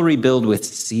 we'll rebuild with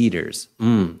cedars,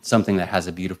 something that has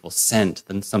a beautiful scent,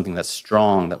 and something that's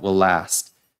strong, that will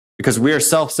last. Because we are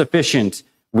self-sufficient,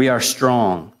 we are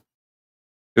strong.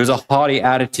 It was a haughty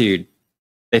attitude.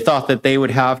 They thought that they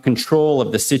would have control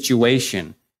of the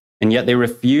situation, and yet they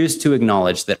refused to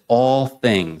acknowledge that all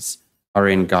things are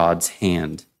in God's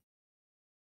hand.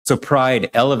 So pride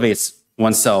elevates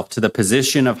oneself to the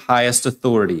position of highest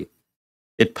authority.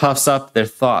 It puffs up their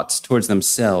thoughts towards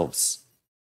themselves.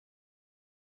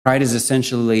 Pride is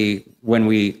essentially when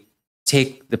we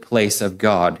take the place of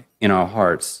God in our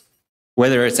hearts.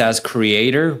 Whether it's as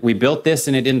creator, we built this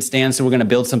and it didn't stand, so we're going to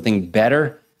build something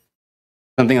better,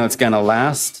 something that's going to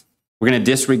last. We're going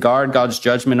to disregard God's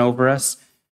judgment over us.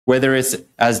 Whether it's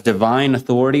as divine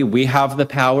authority, we have the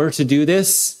power to do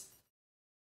this.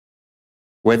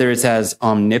 Whether it's as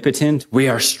omnipotent, we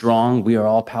are strong, we are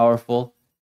all powerful.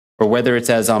 Or whether it's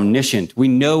as omniscient, we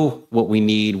know what we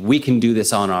need, we can do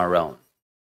this on our own.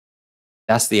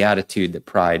 That's the attitude that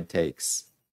pride takes.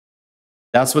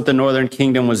 That's what the northern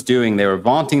kingdom was doing. They were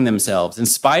vaunting themselves. In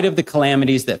spite of the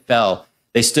calamities that fell,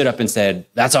 they stood up and said,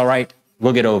 that's all right,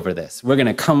 we'll get over this. We're going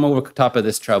to come over top of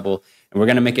this trouble, and we're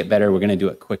going to make it better. We're going to do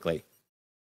it quickly.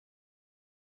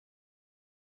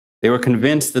 They were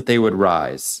convinced that they would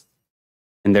rise,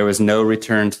 and there was no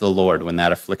return to the Lord when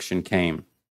that affliction came.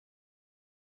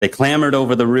 They clamored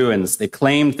over the ruins. They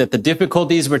claimed that the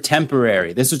difficulties were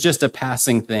temporary. This was just a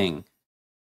passing thing.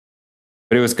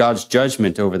 But it was God's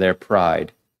judgment over their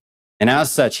pride. And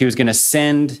as such, he was going to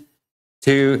send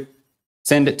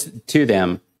it to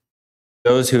them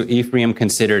those who Ephraim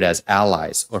considered as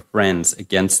allies or friends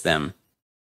against them.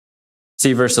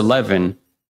 See verse 11,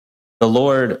 the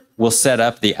Lord will set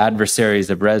up the adversaries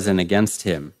of Rezin against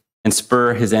him and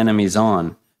spur his enemies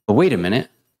on. But wait a minute,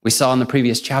 we saw in the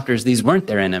previous chapters, these weren't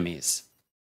their enemies.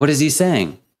 What is he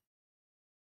saying?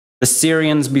 The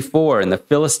Syrians before and the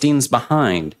Philistines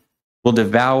behind, will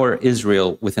devour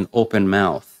Israel with an open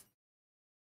mouth.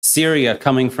 Syria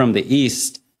coming from the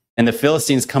east and the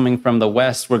Philistines coming from the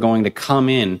west were going to come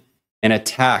in and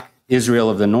attack Israel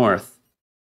of the north.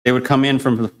 They would come in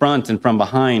from the front and from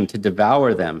behind to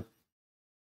devour them.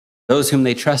 Those whom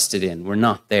they trusted in were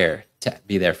not there to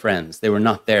be their friends. They were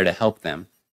not there to help them.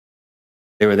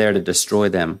 They were there to destroy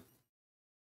them.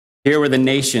 Here were the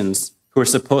nations who were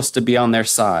supposed to be on their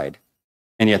side,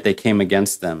 and yet they came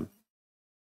against them.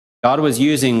 God was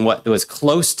using what was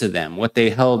close to them, what they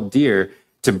held dear,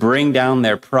 to bring down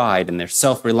their pride and their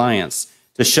self-reliance,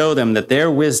 to show them that their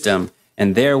wisdom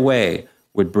and their way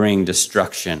would bring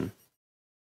destruction,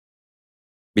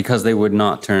 because they would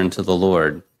not turn to the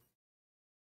Lord.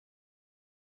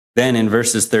 Then in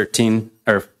verses 13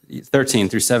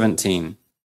 through 17,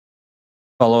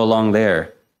 follow along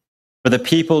there. For the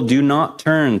people do not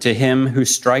turn to him who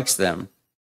strikes them,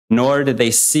 nor do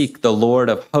they seek the Lord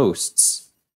of hosts.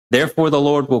 Therefore the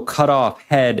Lord will cut off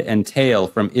head and tail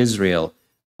from Israel,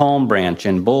 palm branch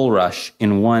and bulrush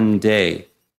in one day.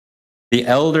 The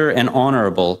elder and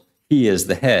honorable, he is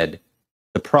the head.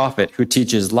 The prophet who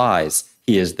teaches lies,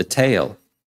 he is the tail.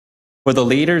 For the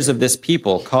leaders of this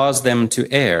people cause them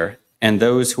to err, and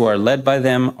those who are led by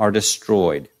them are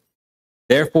destroyed.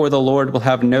 Therefore the Lord will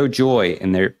have no joy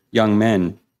in their young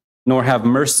men, nor have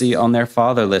mercy on their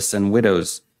fatherless and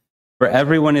widows. For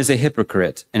everyone is a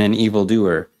hypocrite and an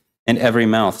evildoer, and every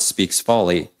mouth speaks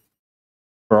folly.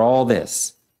 For all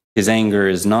this, his anger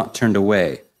is not turned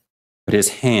away, but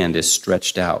his hand is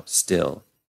stretched out still.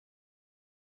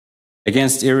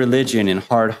 Against irreligion and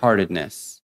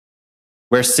hard-heartedness,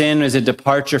 where sin is a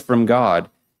departure from God,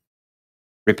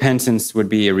 repentance would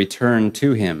be a return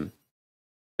to him.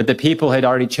 But the people had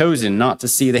already chosen not to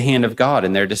see the hand of God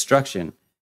in their destruction.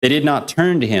 They did not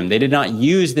turn to him. They did not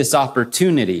use this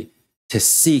opportunity to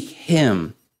seek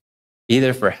him,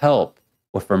 either for help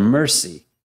or for mercy,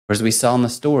 or as we saw in the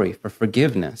story, for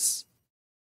forgiveness.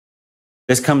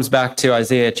 This comes back to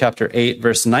Isaiah chapter 8,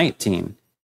 verse 19.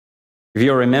 If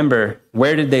you'll remember,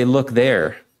 where did they look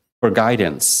there for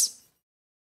guidance?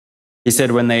 He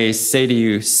said, when they say to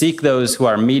you, seek those who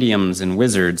are mediums and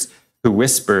wizards, who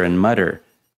whisper and mutter,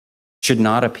 should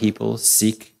not a people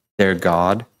seek their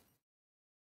God?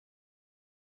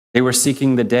 They were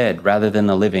seeking the dead rather than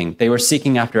the living. They were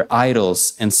seeking after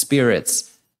idols and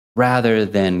spirits rather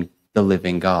than the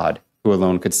living God, who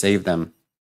alone could save them.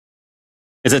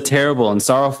 It's a terrible and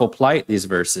sorrowful plight, these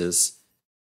verses.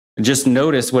 Just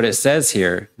notice what it says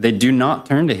here. They do not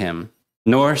turn to him,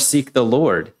 nor seek the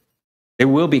Lord. They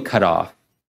will be cut off.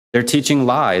 They're teaching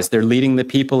lies. They're leading the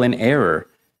people in error.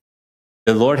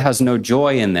 The Lord has no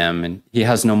joy in them, and he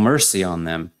has no mercy on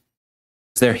them.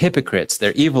 They're hypocrites.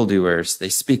 They're evildoers. They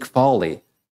speak folly.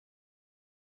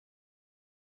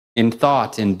 In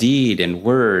thought and deed and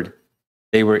word,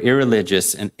 they were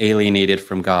irreligious and alienated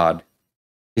from God.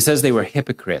 He says they were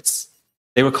hypocrites.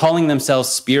 They were calling themselves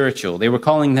spiritual. They were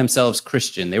calling themselves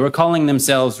Christian. They were calling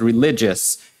themselves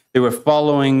religious. They were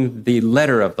following the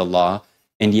letter of the law,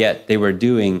 and yet they were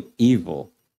doing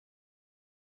evil.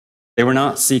 They were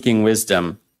not seeking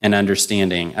wisdom and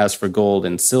understanding, as for gold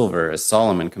and silver, as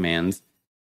Solomon commands,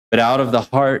 but out of the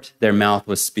heart their mouth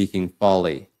was speaking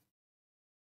folly.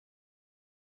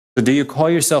 So do you call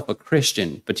yourself a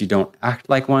Christian, but you don't act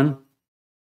like one?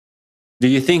 Do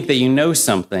you think that you know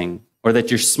something, or that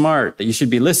you're smart, that you should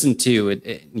be listened to,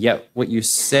 and yet what you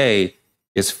say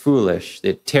is foolish,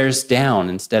 that tears down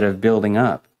instead of building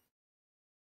up?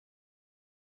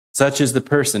 Such is the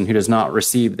person who does not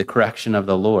receive the correction of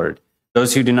the Lord,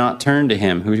 those who do not turn to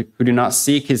him, who do not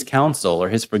seek his counsel or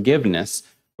his forgiveness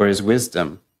or his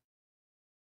wisdom.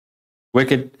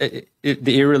 The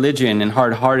irreligion and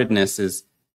hard-heartedness is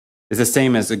the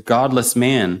same as a godless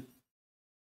man.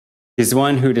 He's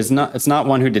one who it's not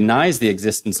one who denies the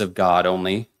existence of God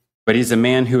only, but he's a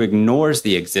man who ignores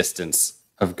the existence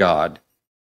of God.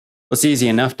 Well, it's easy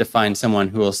enough to find someone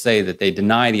who will say that they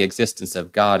deny the existence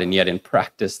of God, and yet in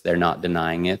practice they're not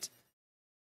denying it.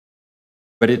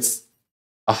 But it's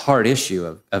a hard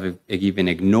issue of even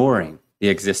ignoring the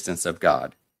existence of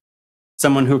God.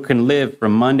 Someone who can live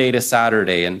from Monday to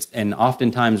Saturday and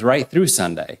oftentimes right through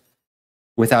Sunday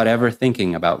without ever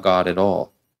thinking about God at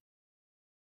all.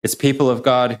 It's people of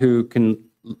God who can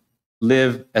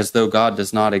live as though God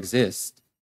does not exist.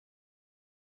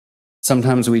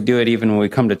 Sometimes we do it even when we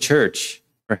come to church,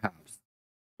 perhaps.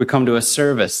 We come to a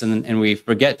service and we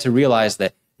forget to realize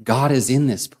that God is in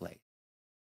this place.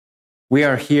 We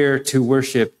are here to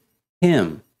worship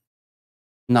him,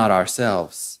 not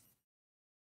ourselves.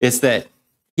 It's that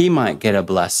he might get a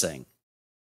blessing,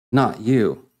 not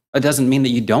you. It doesn't mean that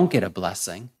you don't get a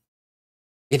blessing.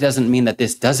 It doesn't mean that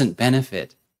this doesn't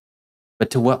benefit,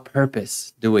 but to what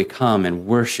purpose do we come and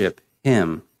worship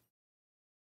him?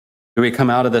 Do we come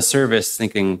out of the service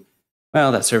thinking,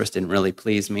 well, that service didn't really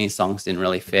please me, songs didn't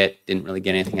really fit, didn't really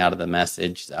get anything out of the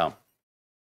message, so,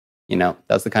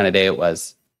 that's the kind of day it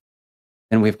was.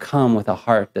 And we've come with a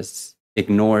heart that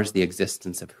ignores the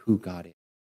existence of who God is.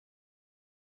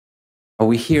 Are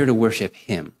we here to worship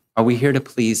him? Are we here to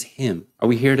please him? Are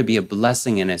we here to be a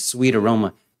blessing and a sweet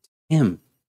aroma to him?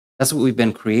 That's what we've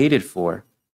been created for.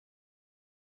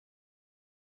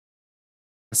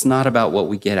 It's not about what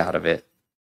we get out of it.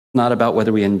 It's not about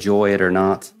whether we enjoy it or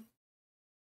not.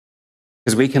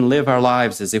 Because we can live our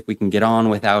lives as if we can get on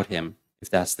without him, if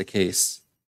that's the case.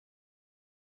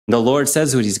 The Lord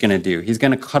says what he's going to do. He's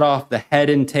going to cut off the head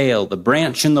and tail, the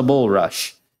branch and the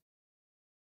bulrush.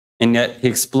 And yet he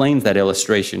explains that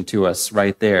illustration to us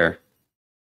right there.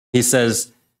 He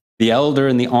says, the elder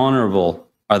and the honorable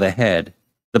are the head.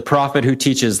 The prophet who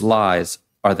teaches lies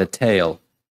are the tail.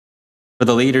 For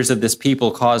the leaders of this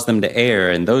people cause them to err,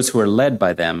 and those who are led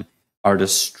by them are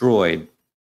destroyed.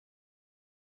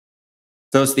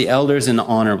 So it's the elders and the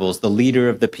honorables, the leader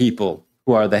of the people,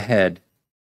 who are the head.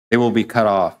 They will be cut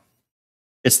off.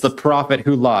 It's the prophet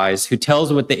who lies, who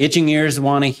tells what the itching ears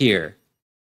want to hear.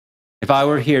 If I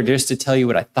were here just to tell you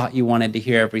what I thought you wanted to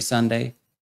hear every Sunday,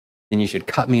 then you should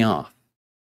cut me off,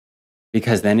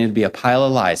 because then it'd be a pile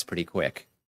of lies pretty quick.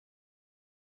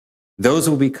 Those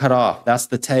will be cut off. That's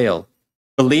the tail.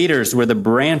 The leaders were the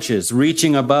branches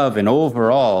reaching above and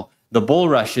overall. The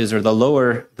bulrushes or the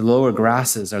lower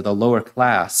grasses are the lower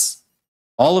class.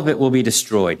 All of it will be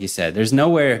destroyed, he said. There's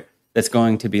nowhere that's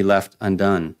going to be left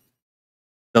undone.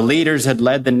 The leaders had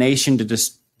led the nation to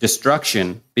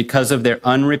destruction because of their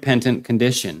unrepentant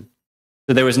condition.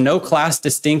 So there was no class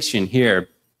distinction here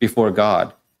before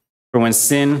God. For when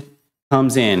sin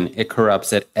comes in, it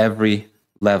corrupts at every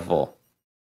level.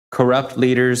 Corrupt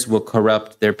leaders will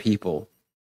corrupt their people,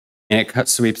 and it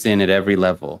sweeps in at every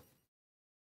level.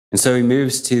 And so he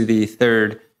moves to the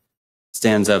third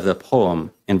stanza of the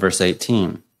poem in verse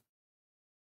 18.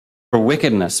 For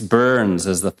wickedness burns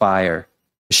as the fire.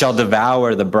 It shall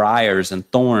devour the briars and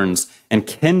thorns and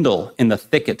kindle in the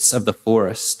thickets of the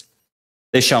forest.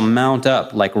 They shall mount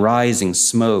up like rising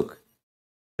smoke.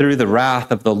 Through the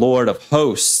wrath of the Lord of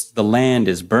hosts, the land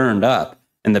is burned up,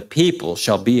 and the people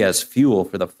shall be as fuel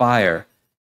for the fire.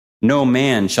 No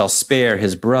man shall spare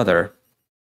his brother,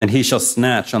 and he shall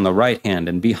snatch on the right hand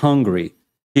and be hungry.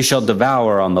 He shall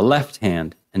devour on the left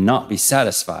hand and not be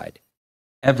satisfied.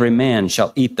 Every man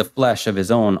shall eat the flesh of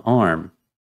his own arm.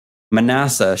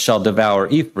 Manasseh shall devour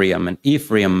Ephraim, and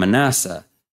Ephraim Manasseh.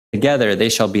 Together they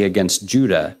shall be against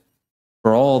Judah.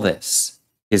 For all this,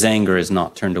 his anger is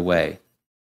not turned away,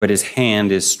 but his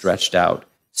hand is stretched out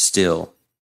still.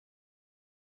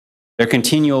 Their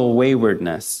continual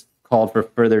waywardness called for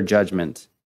further judgment.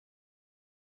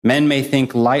 Men may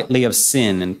think lightly of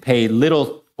sin and pay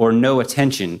little or no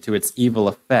attention to its evil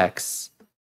effects.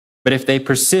 But if they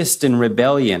persist in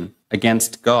rebellion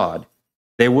against God,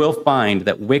 they will find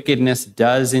that wickedness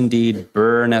does indeed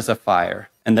burn as a fire,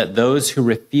 and that those who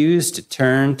refuse to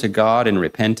turn to God in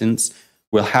repentance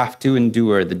will have to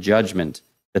endure the judgment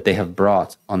that they have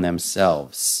brought on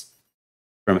themselves.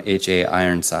 From H.A.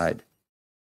 Ironside.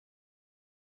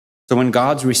 So when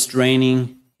God's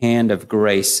restraining hand of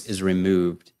grace is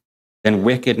removed, then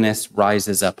wickedness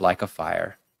rises up like a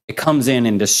fire. It comes in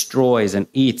and destroys and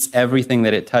eats everything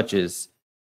that it touches.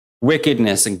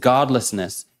 Wickedness and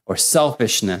godlessness or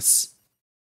selfishness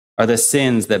are the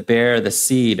sins that bear the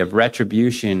seed of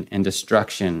retribution and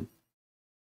destruction.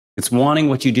 It's wanting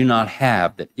what you do not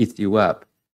have that eats you up.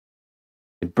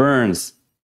 It burns.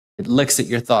 It licks at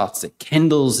your thoughts. It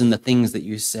kindles in the things that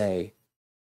you say.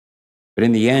 But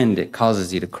in the end, it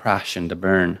causes you to crash and to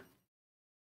burn.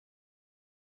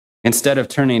 Instead of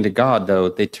turning to God, though,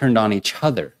 they turned on each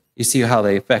other. You see how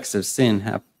the effects of sin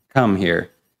have come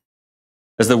here.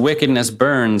 As the wickedness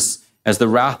burns, as the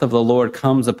wrath of the Lord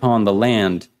comes upon the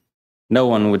land, no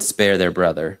one would spare their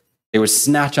brother. They would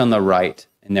snatch on the right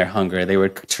in their hunger. They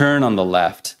would turn on the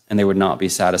left, and they would not be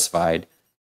satisfied.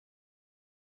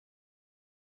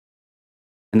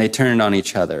 And they turned on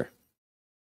each other.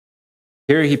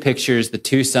 Here he pictures the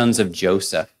two sons of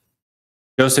Joseph.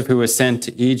 Joseph, who was sent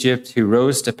to Egypt, who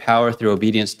rose to power through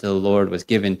obedience to the Lord, was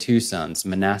given two sons,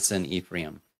 Manasseh and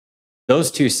Ephraim.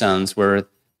 Those two sons were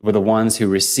the ones who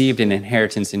received an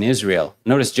inheritance in Israel.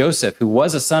 Notice Joseph, who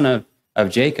was a son of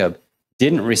Jacob,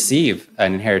 didn't receive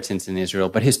an inheritance in Israel,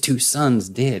 but his two sons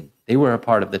did. They were a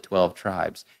part of the 12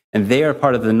 tribes, and they are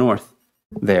part of the north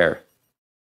there.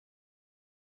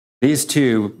 These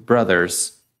two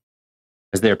brothers,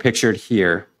 as they're pictured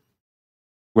here,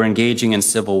 were engaging in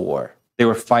civil war. They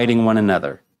were fighting one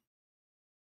another.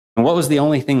 And what was the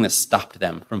only thing that stopped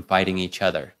them from fighting each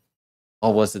other?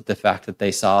 Well, was it the fact that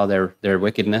they saw their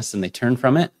wickedness and they turned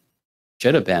from it?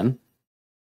 Should have been.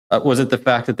 Was it the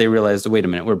fact that they realized, wait a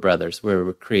minute, we're brothers.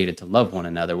 We're created to love one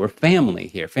another. We're family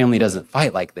here. Family doesn't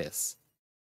fight like this.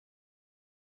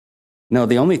 No,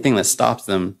 the only thing that stops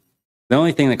them, the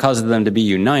only thing that causes them to be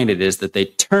united is that they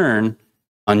turn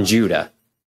on Judah.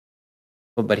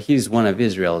 But he's one of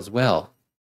Israel as well.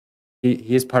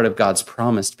 He is part of God's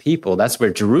promised people. That's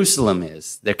where Jerusalem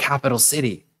is, their capital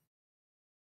city.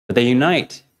 But they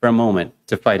unite for a moment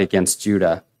to fight against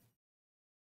Judah.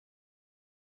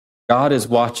 God is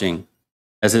watching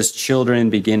as his children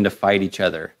begin to fight each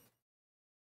other.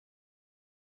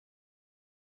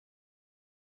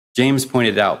 James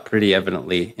pointed out pretty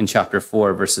evidently in chapter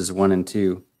 4, verses 1 and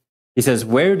 2. He says,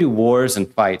 "Where do wars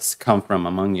and fights come from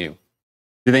among you?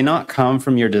 Do they not come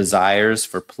from your desires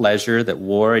for pleasure that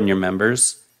war in your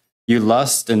members? You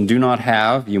lust and do not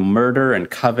have, you murder and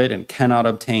covet and cannot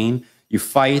obtain, you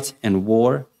fight and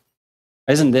war."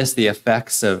 Isn't this the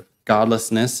effects of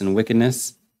godlessness and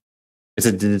wickedness? It's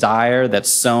a desire that's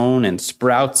sown and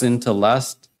sprouts into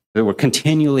lust, that we're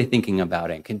continually thinking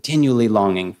about it, continually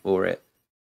longing for it.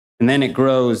 And then it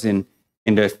grows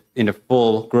into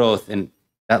full growth, and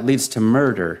that leads to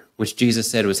murder, which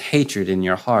Jesus said was hatred in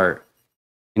your heart,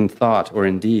 in thought or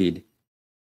in deed.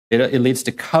 It leads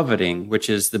to coveting, which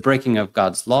is the breaking of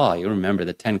God's law. You remember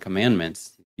the 10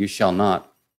 Commandments. You shall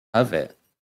not covet.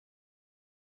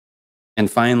 And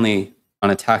finally, on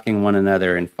attacking one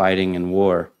another and fighting in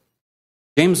war.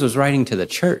 James was writing to the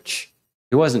church.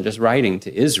 He wasn't just writing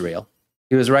to Israel.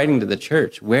 He was writing to the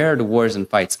church. Where do wars and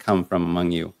fights come from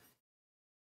among you?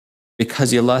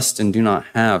 Because you lust and do not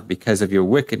have, because of your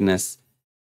wickedness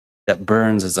that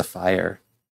burns as a fire.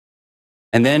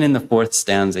 And then in the 4th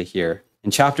stanza here,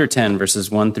 in chapter 10,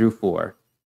 verses 1 through 4,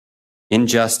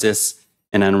 injustice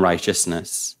and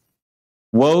unrighteousness.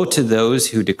 Woe to those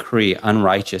who decree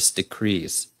unrighteous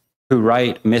decrees, who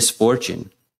write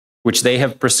misfortune, which they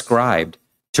have prescribed,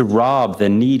 to rob the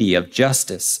needy of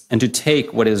justice, and to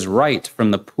take what is right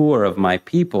from the poor of my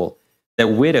people, that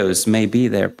widows may be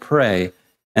their prey,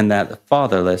 and that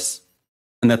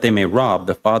they may rob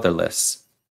the fatherless.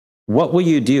 What will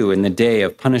you do in the day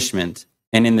of punishment,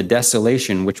 and in the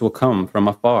desolation which will come from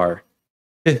afar?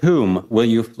 To whom will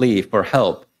you flee for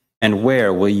help, and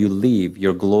where will you leave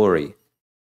your glory?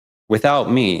 Without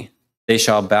me, they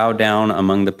shall bow down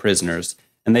among the prisoners,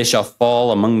 and they shall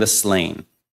fall among the slain.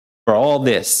 For all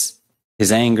this,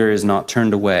 his anger is not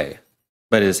turned away,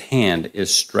 but his hand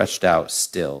is stretched out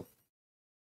still.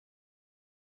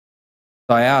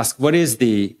 So I ask, what is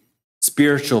the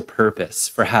spiritual purpose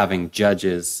for having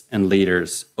judges and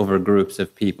leaders over groups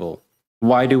of people?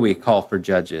 Why do we call for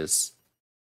judges?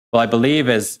 Well, I believe,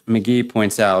 as McGee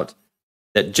points out,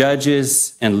 that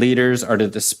judges and leaders are to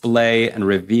display and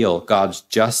reveal God's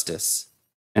justice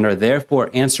and are therefore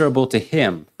answerable to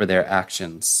him for their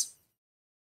actions.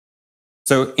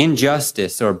 So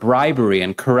injustice or bribery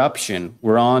and corruption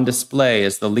were on display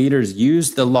as the leaders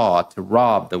used the law to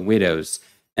rob the widows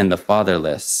and the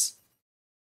fatherless.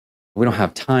 We don't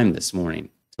have time this morning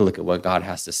to look at what God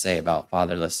has to say about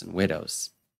fatherless and widows.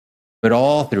 But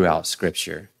all throughout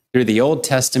Scripture, through the Old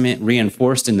Testament,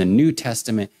 reinforced in the New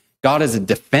Testament, God is a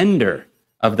defender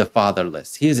of the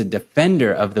fatherless. He is a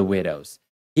defender of the widows.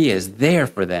 He is there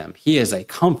for them. He is a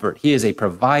comfort. He is a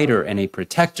provider and a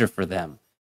protector for them.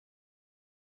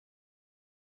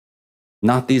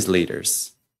 Not these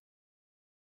leaders.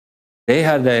 They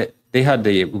had the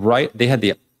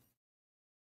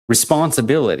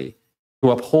responsibility to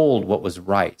uphold what was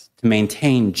right, to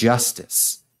maintain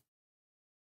justice.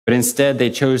 But instead,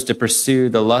 they chose to pursue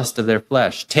the lust of their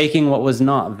flesh, taking what was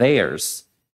not theirs,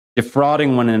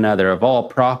 defrauding one another of all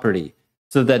property,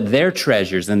 so that their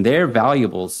treasures and their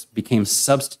valuables became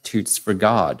substitutes for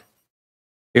God.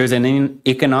 It was an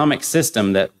economic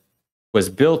system that was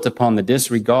built upon the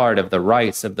disregard of the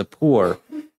rights of the poor,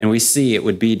 and we see it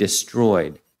would be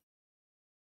destroyed.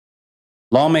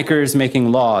 Lawmakers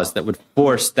making laws that would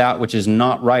force that which is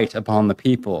not right upon the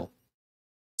people,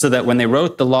 so that when they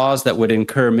wrote the laws that would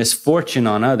incur misfortune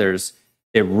on others,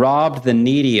 it robbed the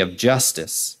needy of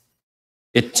justice.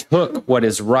 It took what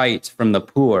is right from the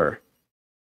poor.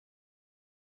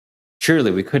 Surely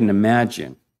we couldn't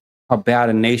imagine how bad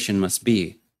a nation must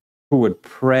be who would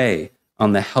prey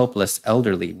on the helpless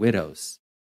elderly widows.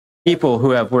 People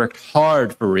who have worked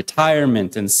hard for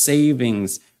retirement and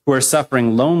savings, who are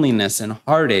suffering loneliness and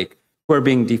heartache, who are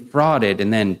being defrauded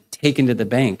and then taken to the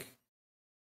bank.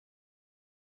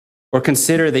 Or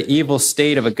consider the evil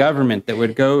state of a government that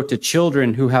would go to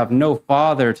children who have no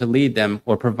father to lead them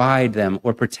or provide them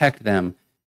or protect them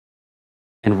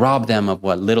and rob them of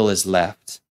what little is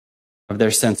left, of their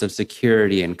sense of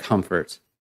security and comfort.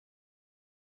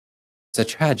 It's a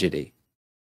tragedy.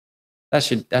 That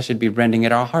should be rending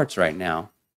at our hearts right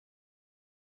now.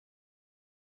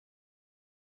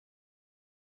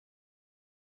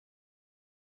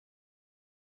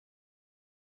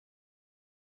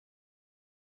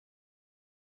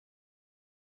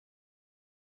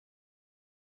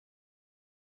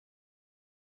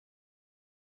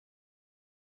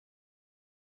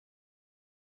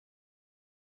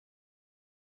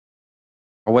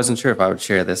 I wasn't sure if I would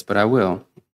share this, but I will.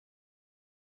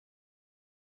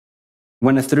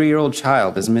 When a 3-year-old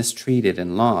child is mistreated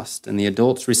and lost, and the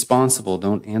adults responsible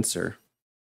don't answer,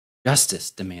 justice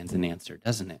demands an answer,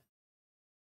 doesn't it?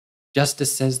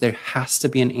 Justice says there has to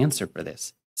be an answer for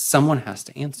this. Someone has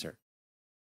to answer.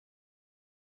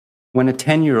 When a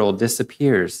 10-year-old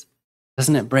disappears,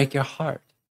 doesn't it break your heart?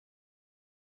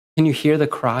 Can you hear the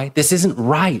cry? This isn't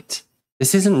right.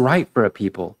 This isn't right for a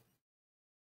people.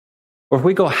 Or if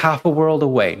we go half a world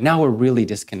away, now we're really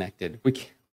disconnected.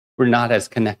 We're not as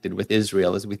connected with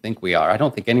Israel as we think we are. I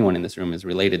don't think anyone in this room is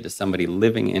related to somebody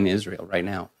living in Israel right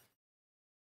now.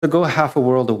 So go half a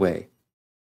world away.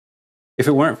 If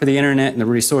it weren't for the internet and the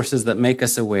resources that make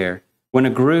us aware, when a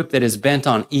group that is bent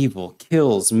on evil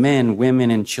kills men,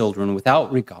 women, and children without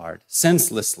regard,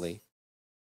 senselessly,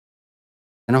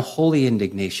 then a holy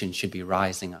indignation should be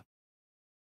rising up.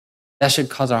 That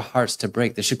should cause our hearts to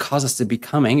break. That should cause us to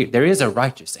become angry. There is a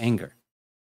righteous anger.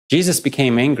 Jesus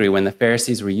became angry when the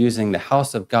Pharisees were using the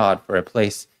house of God for a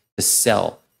place to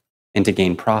sell and to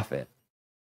gain profit.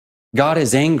 God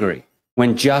is angry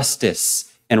when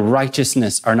justice and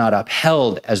righteousness are not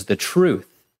upheld as the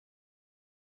truth.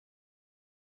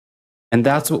 And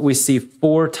that's what we see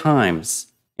 4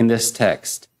 times in this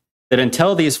text. That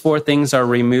until these 4 things are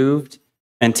removed,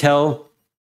 until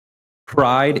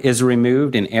pride is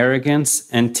removed and arrogance,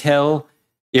 until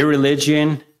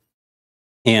irreligion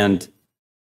and,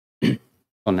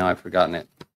 well, now I've forgotten it.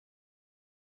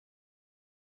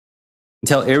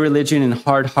 Until irreligion and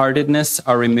hard-heartedness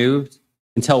are removed,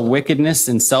 until wickedness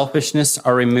and selfishness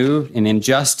are removed, and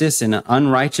injustice and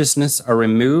unrighteousness are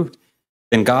removed,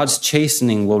 then God's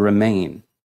chastening will remain.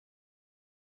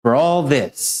 For all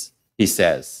this, he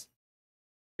says,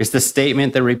 it's the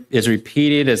statement that is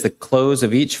repeated as the close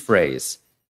of each phrase.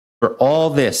 For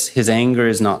all this, his anger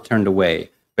is not turned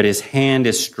away, but his hand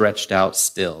is stretched out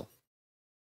still.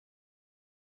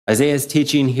 Isaiah is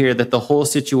teaching here that the whole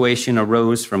situation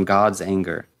arose from God's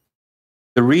anger.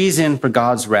 The reason for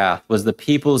God's wrath was the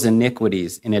people's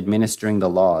iniquities in administering the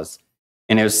laws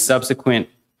and his subsequent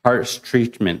harsh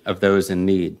treatment of those in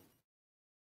need.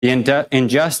 The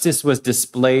injustice was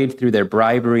displayed through their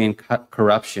bribery and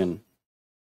corruption.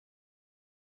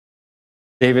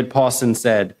 David Pawson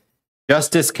said,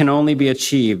 "Justice can only be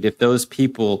achieved if those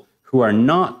people who are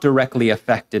not directly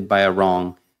affected by a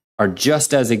wrong are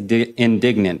just as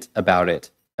indignant about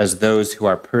it as those who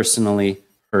are personally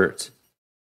hurt."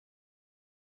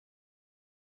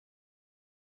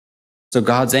 So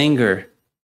God's anger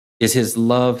is his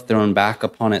love thrown back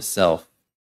upon itself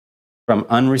from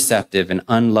unreceptive and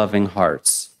unloving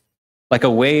hearts, like a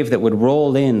wave that would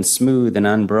roll in smooth and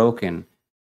unbroken,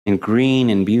 and green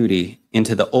in beauty,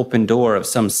 into the open door of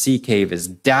some sea cave is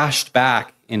dashed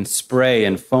back in spray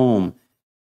and foam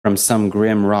from some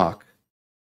grim rock.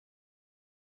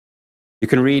 You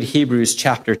can read Hebrews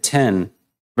chapter 10,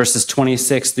 verses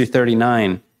 26 through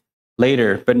 39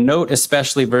 later, but note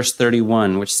especially verse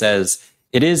 31, which says,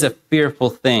 "It is a fearful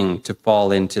thing to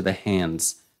fall into the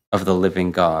hands of the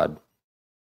living God."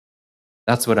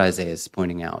 That's what Isaiah is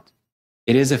pointing out.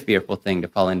 It is a fearful thing to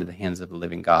fall into the hands of the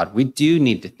living God. We do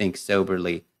need to think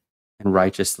soberly and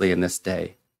righteously in this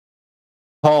day.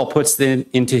 Paul puts it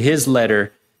into his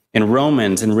letter in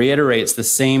Romans and reiterates the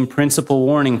same principal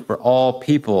warning for all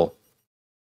people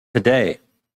today.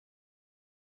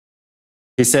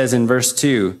 He says in verse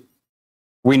 2,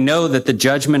 "We know that the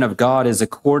judgment of God is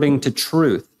according to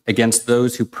truth against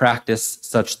those who practice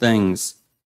such things.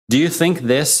 Do you think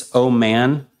this, O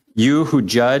man, you who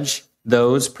judge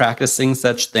those practicing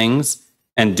such things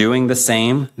and doing the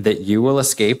same, that you will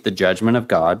escape the judgment of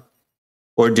God?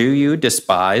 Or do you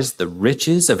despise the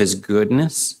riches of his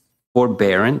goodness,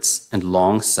 forbearance, and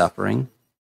long-suffering,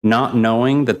 not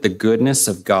knowing that the goodness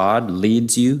of God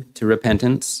leads you to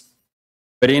repentance?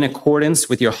 But in accordance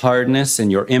with your hardness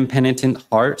and your impenitent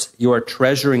heart, you are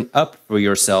treasuring up for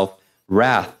yourself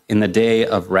wrath in the day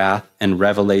of wrath and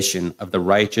revelation of the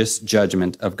righteous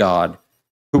judgment of God,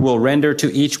 who will render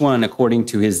to each one according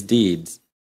to his deeds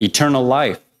eternal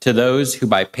life to those who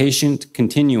by patient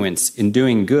continuance in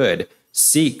doing good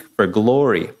seek for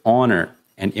glory, honor,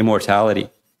 and immortality.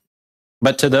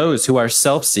 But to those who are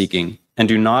self-seeking and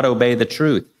do not obey the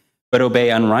truth, but obey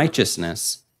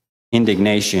unrighteousness,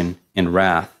 indignation and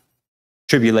wrath,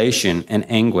 tribulation and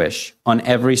anguish on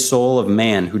every soul of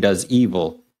man who does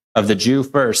evil, of the Jew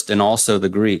first and also the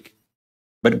Greek,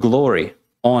 but glory,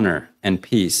 honor, and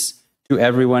peace to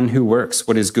everyone who works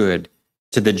what is good,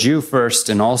 to the Jew first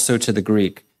and also to the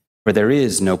Greek, for there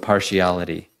is no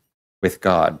partiality with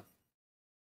God.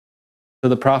 So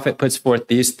the prophet puts forth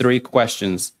these three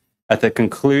questions at the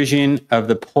conclusion of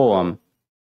the poem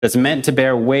that's meant to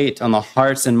bear weight on the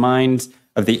hearts and minds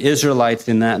of the Israelites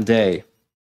in that day.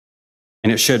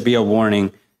 And it should be a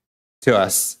warning to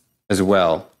us as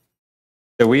well.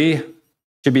 That we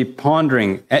should be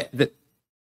pondering,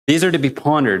 these are to be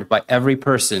pondered by every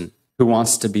person who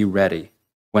wants to be ready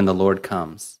when the Lord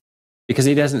comes. Because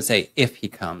he doesn't say if he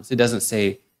comes. It doesn't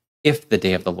say if the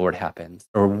day of the Lord happens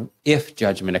or if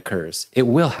judgment occurs. It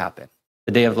will happen.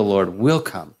 The day of the Lord will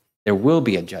come. There will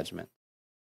be a judgment.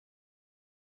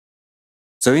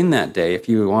 So in that day, if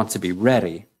you want to be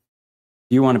ready, if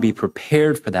you want to be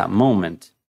prepared for that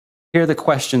moment, here are the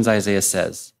questions Isaiah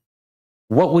says.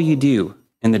 What will you do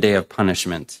in the day of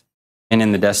punishment and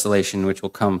in the desolation which will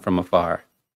come from afar?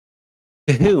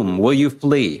 To whom will you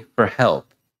flee for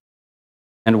help?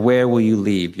 And where will you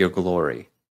leave your glory?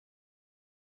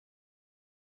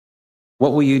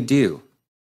 What will you do,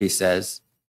 he says,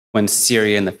 when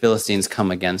Syria and the Philistines come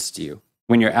against you,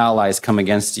 when your allies come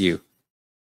against you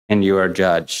and you are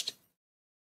judged?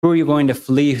 Who are you going to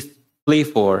flee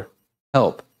for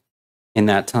help in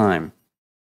that time?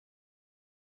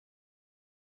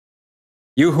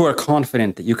 You who are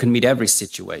confident that you can meet every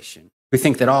situation, who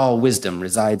think that all wisdom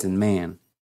resides in man.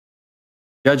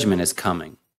 Judgment is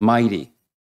coming, mighty,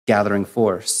 gathering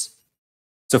force.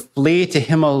 So flee to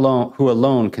him alone, who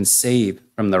alone can save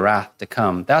from the wrath to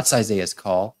come. That's Isaiah's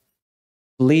call.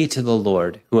 Flee to the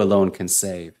Lord, who alone can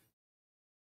save.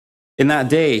 In that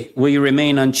day, will you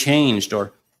remain unchanged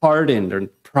or hardened or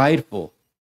prideful?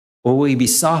 Or will you be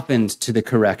softened to the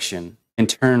correction and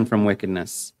turn from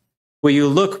wickedness? Will you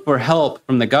look for help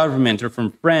from the government or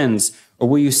from friends? Or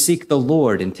will you seek the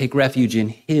Lord and take refuge in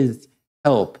his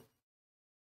help?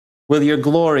 Will your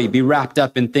glory be wrapped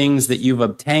up in things that you've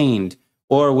obtained?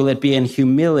 Or will it be in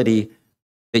humility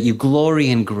that you glory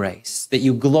in grace, that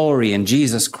you glory in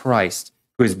Jesus Christ,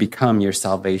 who has become your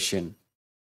salvation?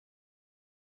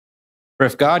 For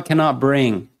if God cannot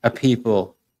bring a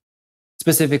people,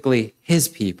 specifically his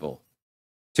people,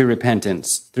 to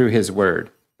repentance through his word,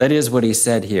 that is what he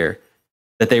said here,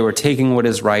 that they were taking what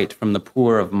is right from the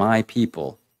poor of my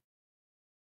people.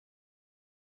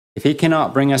 If he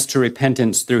cannot bring us to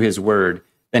repentance through his word,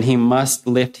 then he must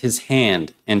lift his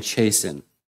hand and chasten.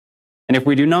 And if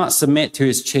we do not submit to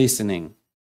his chastening,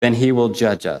 then he will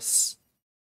judge us.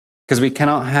 Because you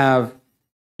cannot have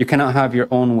your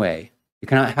own way. You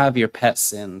cannot have your pet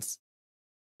sins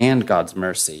and God's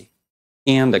mercy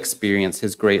and experience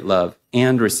his great love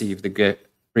and receive the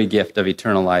free gift of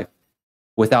eternal life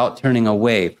without turning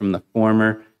away from the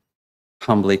former,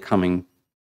 humbly coming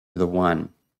to the one.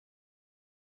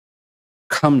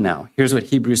 Come now. Here's what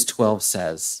Hebrews 12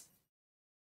 says.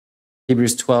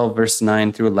 Hebrews 12, verse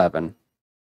 9 through 11.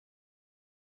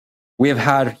 We have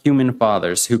had human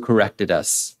fathers who corrected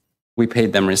us. We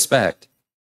paid them respect.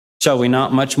 Shall we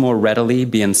not much more readily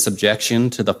be in subjection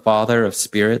to the Father of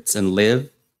spirits and live?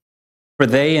 For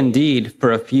they indeed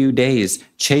for a few days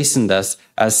chastened us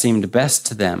as seemed best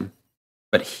to them,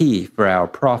 but he for our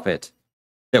profit,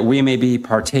 that we may be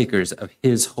partakers of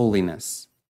his holiness.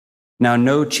 Now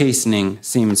no chastening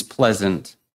seems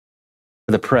pleasant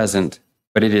for the present,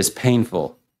 but it is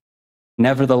painful.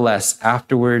 Nevertheless,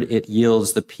 afterward it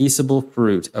yields the peaceable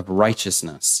fruit of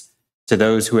righteousness to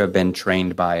those who have been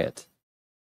trained by it.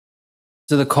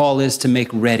 So the call is to make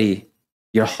ready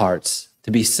your hearts,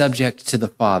 to be subject to the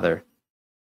Father,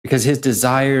 because his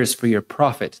desire is for your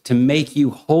profit, to make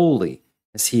you holy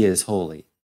as he is holy,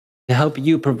 to help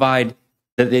you provide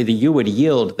that you would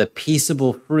yield the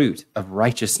peaceable fruit of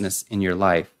righteousness in your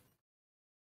life.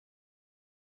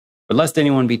 But lest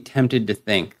anyone be tempted to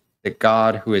think that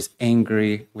God, who is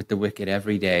angry with the wicked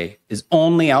every day, is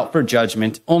only out for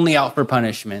judgment, only out for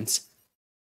punishment.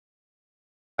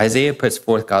 Isaiah puts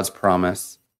forth God's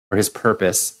promise or his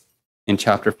purpose in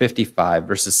chapter 55,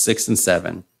 verses 6 and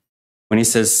 7, when he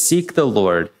says, "Seek the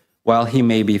Lord while he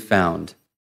may be found.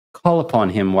 Call upon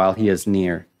him while he is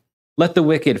near. Let the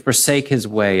wicked forsake his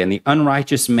way, and the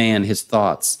unrighteous man his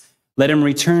thoughts. Let him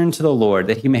return to the Lord,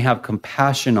 that he may have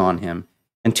compassion on him,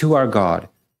 and to our God,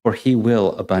 for he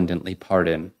will abundantly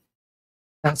pardon.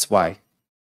 That's why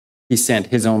he sent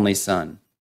his only Son.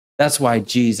 That's why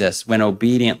Jesus went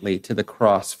obediently to the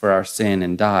cross for our sin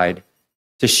and died,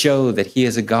 to show that he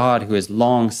is a God who is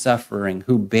long-suffering,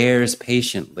 who bears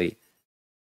patiently,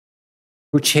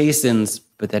 who chastens,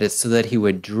 but that it's so that he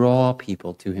would draw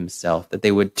people to himself, that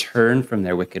they would turn from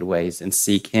their wicked ways and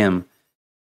seek him.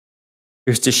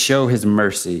 It was to show his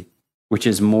mercy, which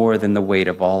is more than the weight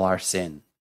of all our sin,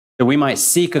 that we might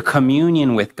seek a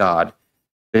communion with God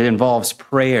that involves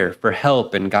prayer for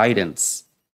help and guidance,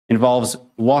 involves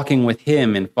walking with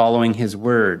him and following his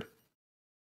word.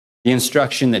 The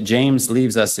instruction that James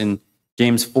leaves us in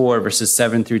James 4, verses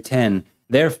 7 through 10,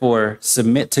 therefore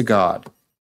submit to God,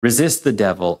 resist the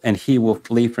devil, and he will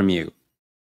flee from you.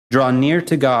 Draw near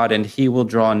to God, and he will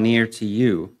draw near to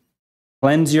you.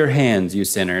 Cleanse your hands, you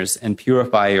sinners, and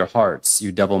purify your hearts,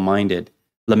 you double-minded.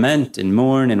 Lament and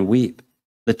mourn and weep.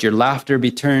 Let your laughter be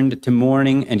turned to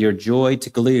mourning and your joy to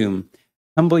gloom.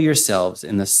 Humble yourselves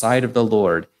in the sight of the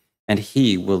Lord, and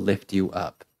he will lift you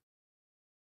up.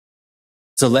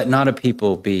 So let not a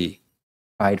people be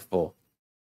prideful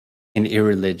and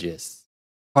irreligious,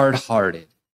 hard-hearted,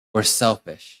 or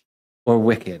selfish, or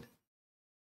wicked,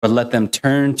 but let them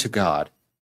turn to God,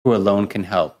 who alone can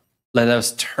help. Let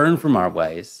us turn from our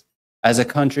ways. As a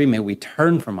country, may we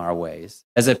turn from our ways.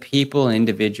 As a people,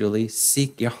 individually,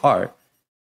 seek your heart.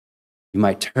 You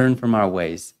might turn from our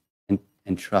ways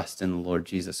and trust in the Lord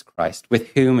Jesus Christ, with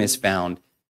whom is found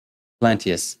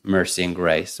plenteous mercy and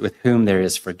grace, with whom there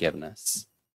is forgiveness.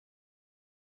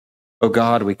 O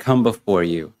God, we come before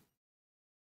you,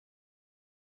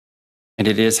 and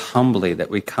it is humbly that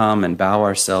we come and bow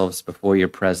ourselves before your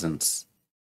presence,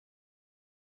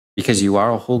 because you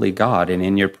are a holy God, and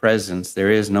in your presence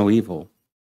there is no evil.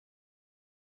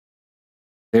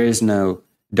 There is no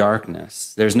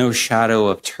darkness. There's no shadow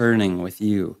of turning with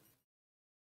you.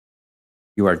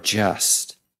 You are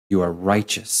just. You are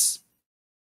righteous.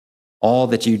 All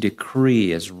that you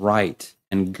decree is right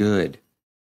and good.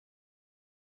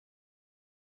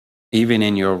 Even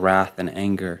in your wrath and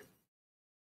anger,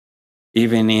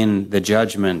 even in the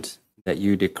judgment that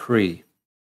you decree,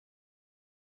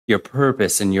 your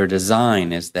purpose and your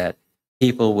design is that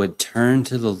people would turn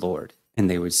to the Lord and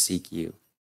they would seek you.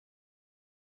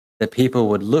 That people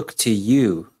would look to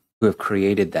you who have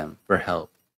created them for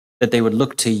help. That they would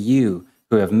look to you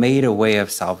who have made a way of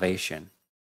salvation.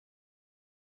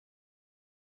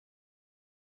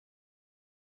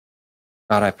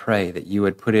 God, I pray that you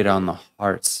would put it on the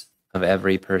hearts of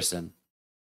every person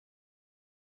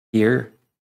here,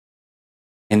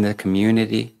 in the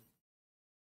community,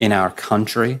 in our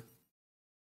country.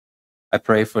 I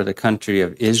pray for the country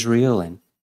of Israel and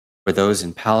for those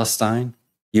in Palestine.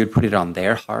 You would put it on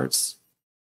their hearts.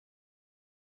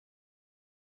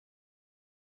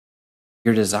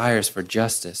 Your desires for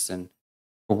justice and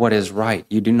for what is right.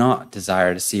 You do not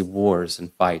desire to see wars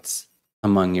and fights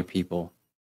among your people.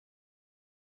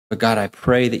 But God, I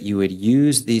pray that you would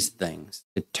use these things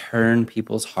to turn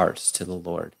people's hearts to the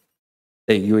Lord.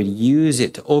 That you would use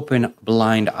it to open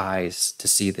blind eyes to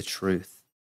see the truth.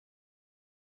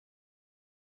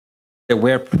 That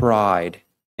where pride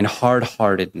and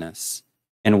hard-heartedness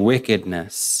and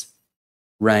wickedness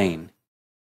reign,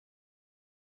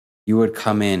 you would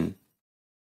come in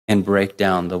and break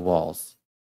down the walls.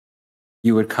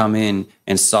 You would come in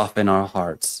and soften our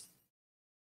hearts.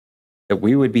 That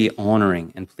we would be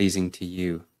honoring and pleasing to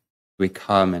you. We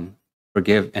come and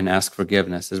forgive and ask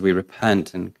forgiveness as we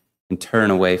repent and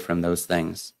turn away from those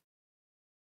things.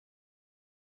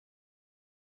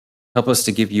 Help us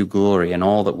to give you glory in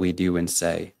all that we do and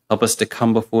say. Help us to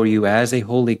come before you as a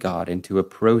holy God and to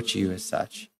approach you as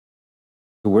such,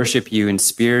 to worship you in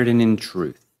spirit and in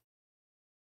truth.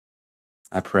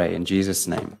 I pray in Jesus'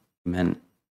 name, amen.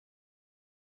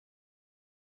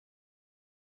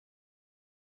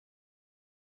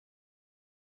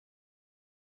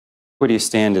 Would you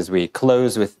stand as we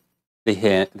close with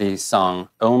the song,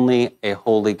 Only a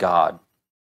Holy God?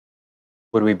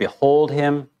 Would we behold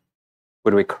him?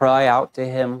 Would we cry out to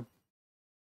him?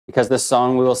 Because the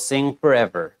song we will sing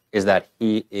forever is that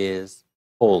he is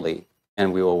holy,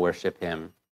 and we will worship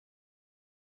him.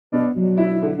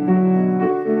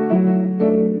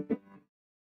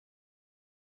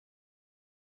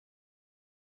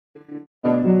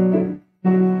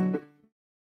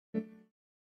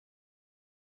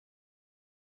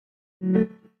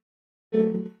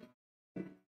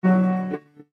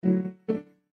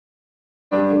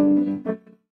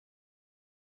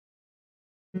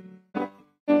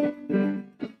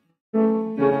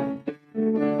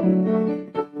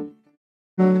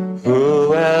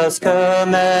 Who else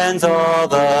commanded commands all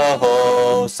the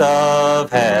hosts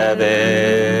of heaven.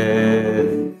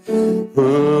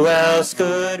 Who else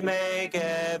could make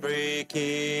every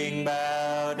king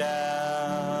bow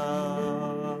down?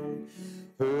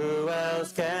 Who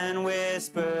else can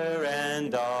whisper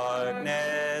and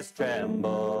darkness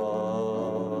trembles?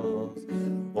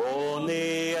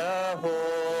 Only a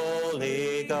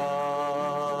holy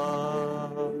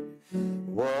God.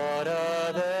 What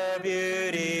other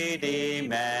beauty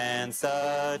demands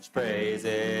such praises?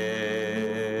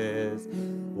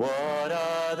 What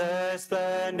other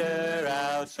splendor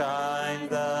outshines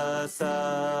the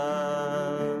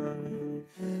sun?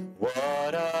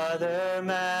 What other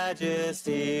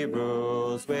majesty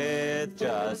rules with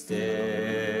justice?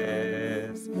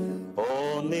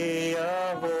 Only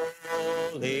a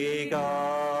holy God.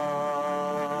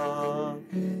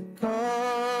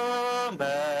 Come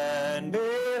and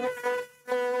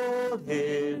behold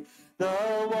him, the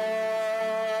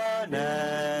one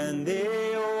and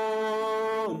the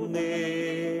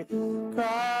only.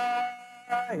 Cry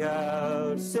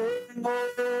out, sing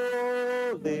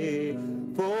holy,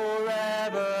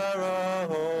 forever a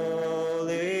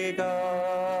holy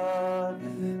God.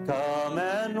 Come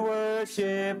and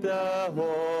worship the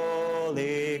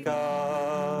holy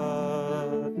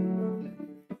God.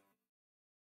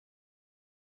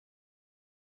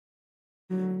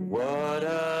 What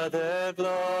other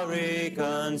glory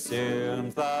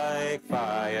consumes like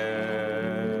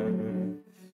fire?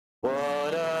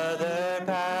 What other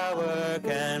power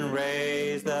can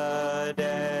raise the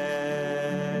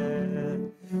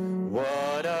dead?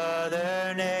 What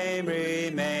other name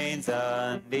remains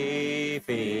undefeated?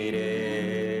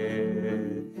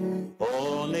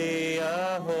 Only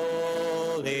a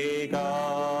holy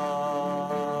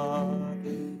God.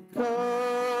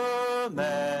 Come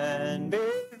and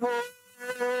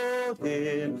behold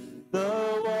him,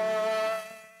 the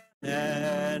one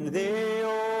and the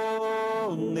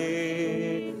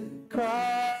only.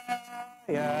 Cry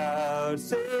out,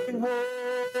 sing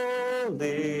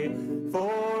holy,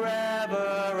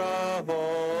 forever a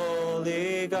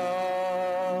holy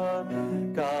God.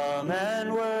 Come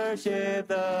and worship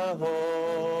the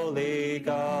holy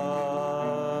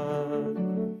God.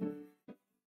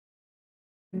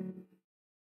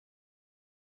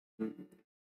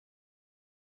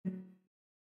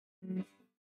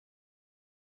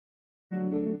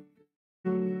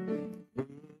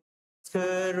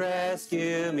 Could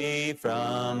rescue me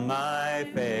from my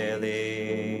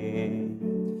failing?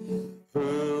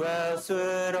 Who else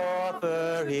would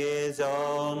offer his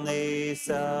only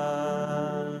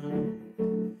Son?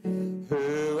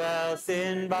 Who else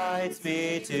invites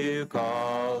me to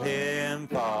call him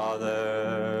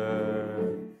Father?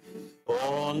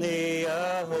 Only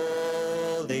a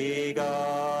holy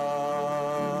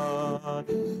God.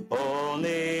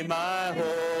 Only my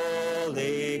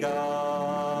holy God.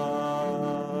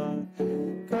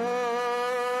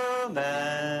 Come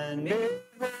and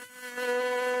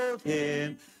behold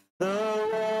him, the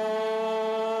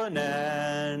one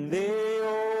and the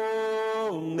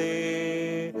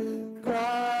only.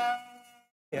 Cry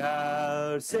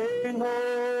out, sing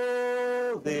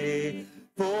holy,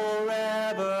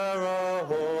 forever a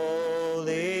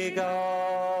holy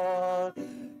God.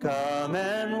 Come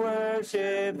and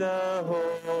worship the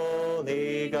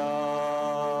holy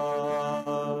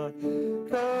God.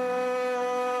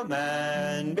 Come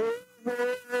and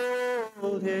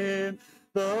behold him,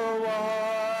 the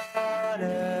one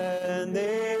and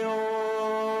the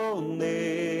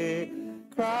only.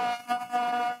 Cry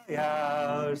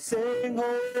out, sing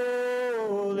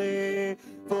holy,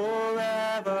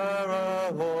 forever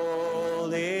a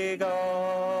holy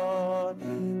God.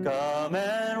 Come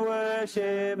and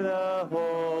worship the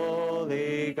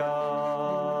holy God.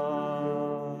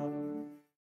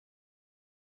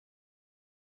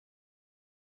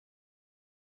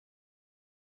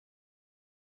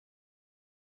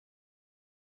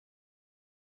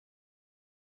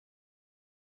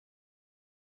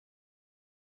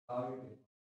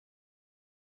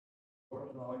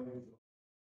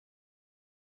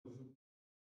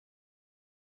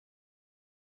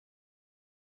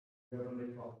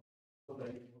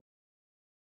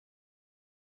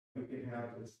 We can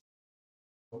have this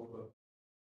hope of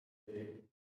day,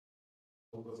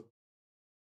 hope of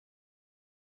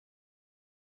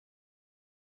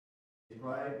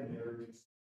pride and arrogance.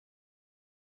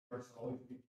 Always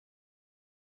be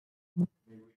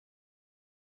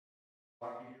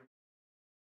walking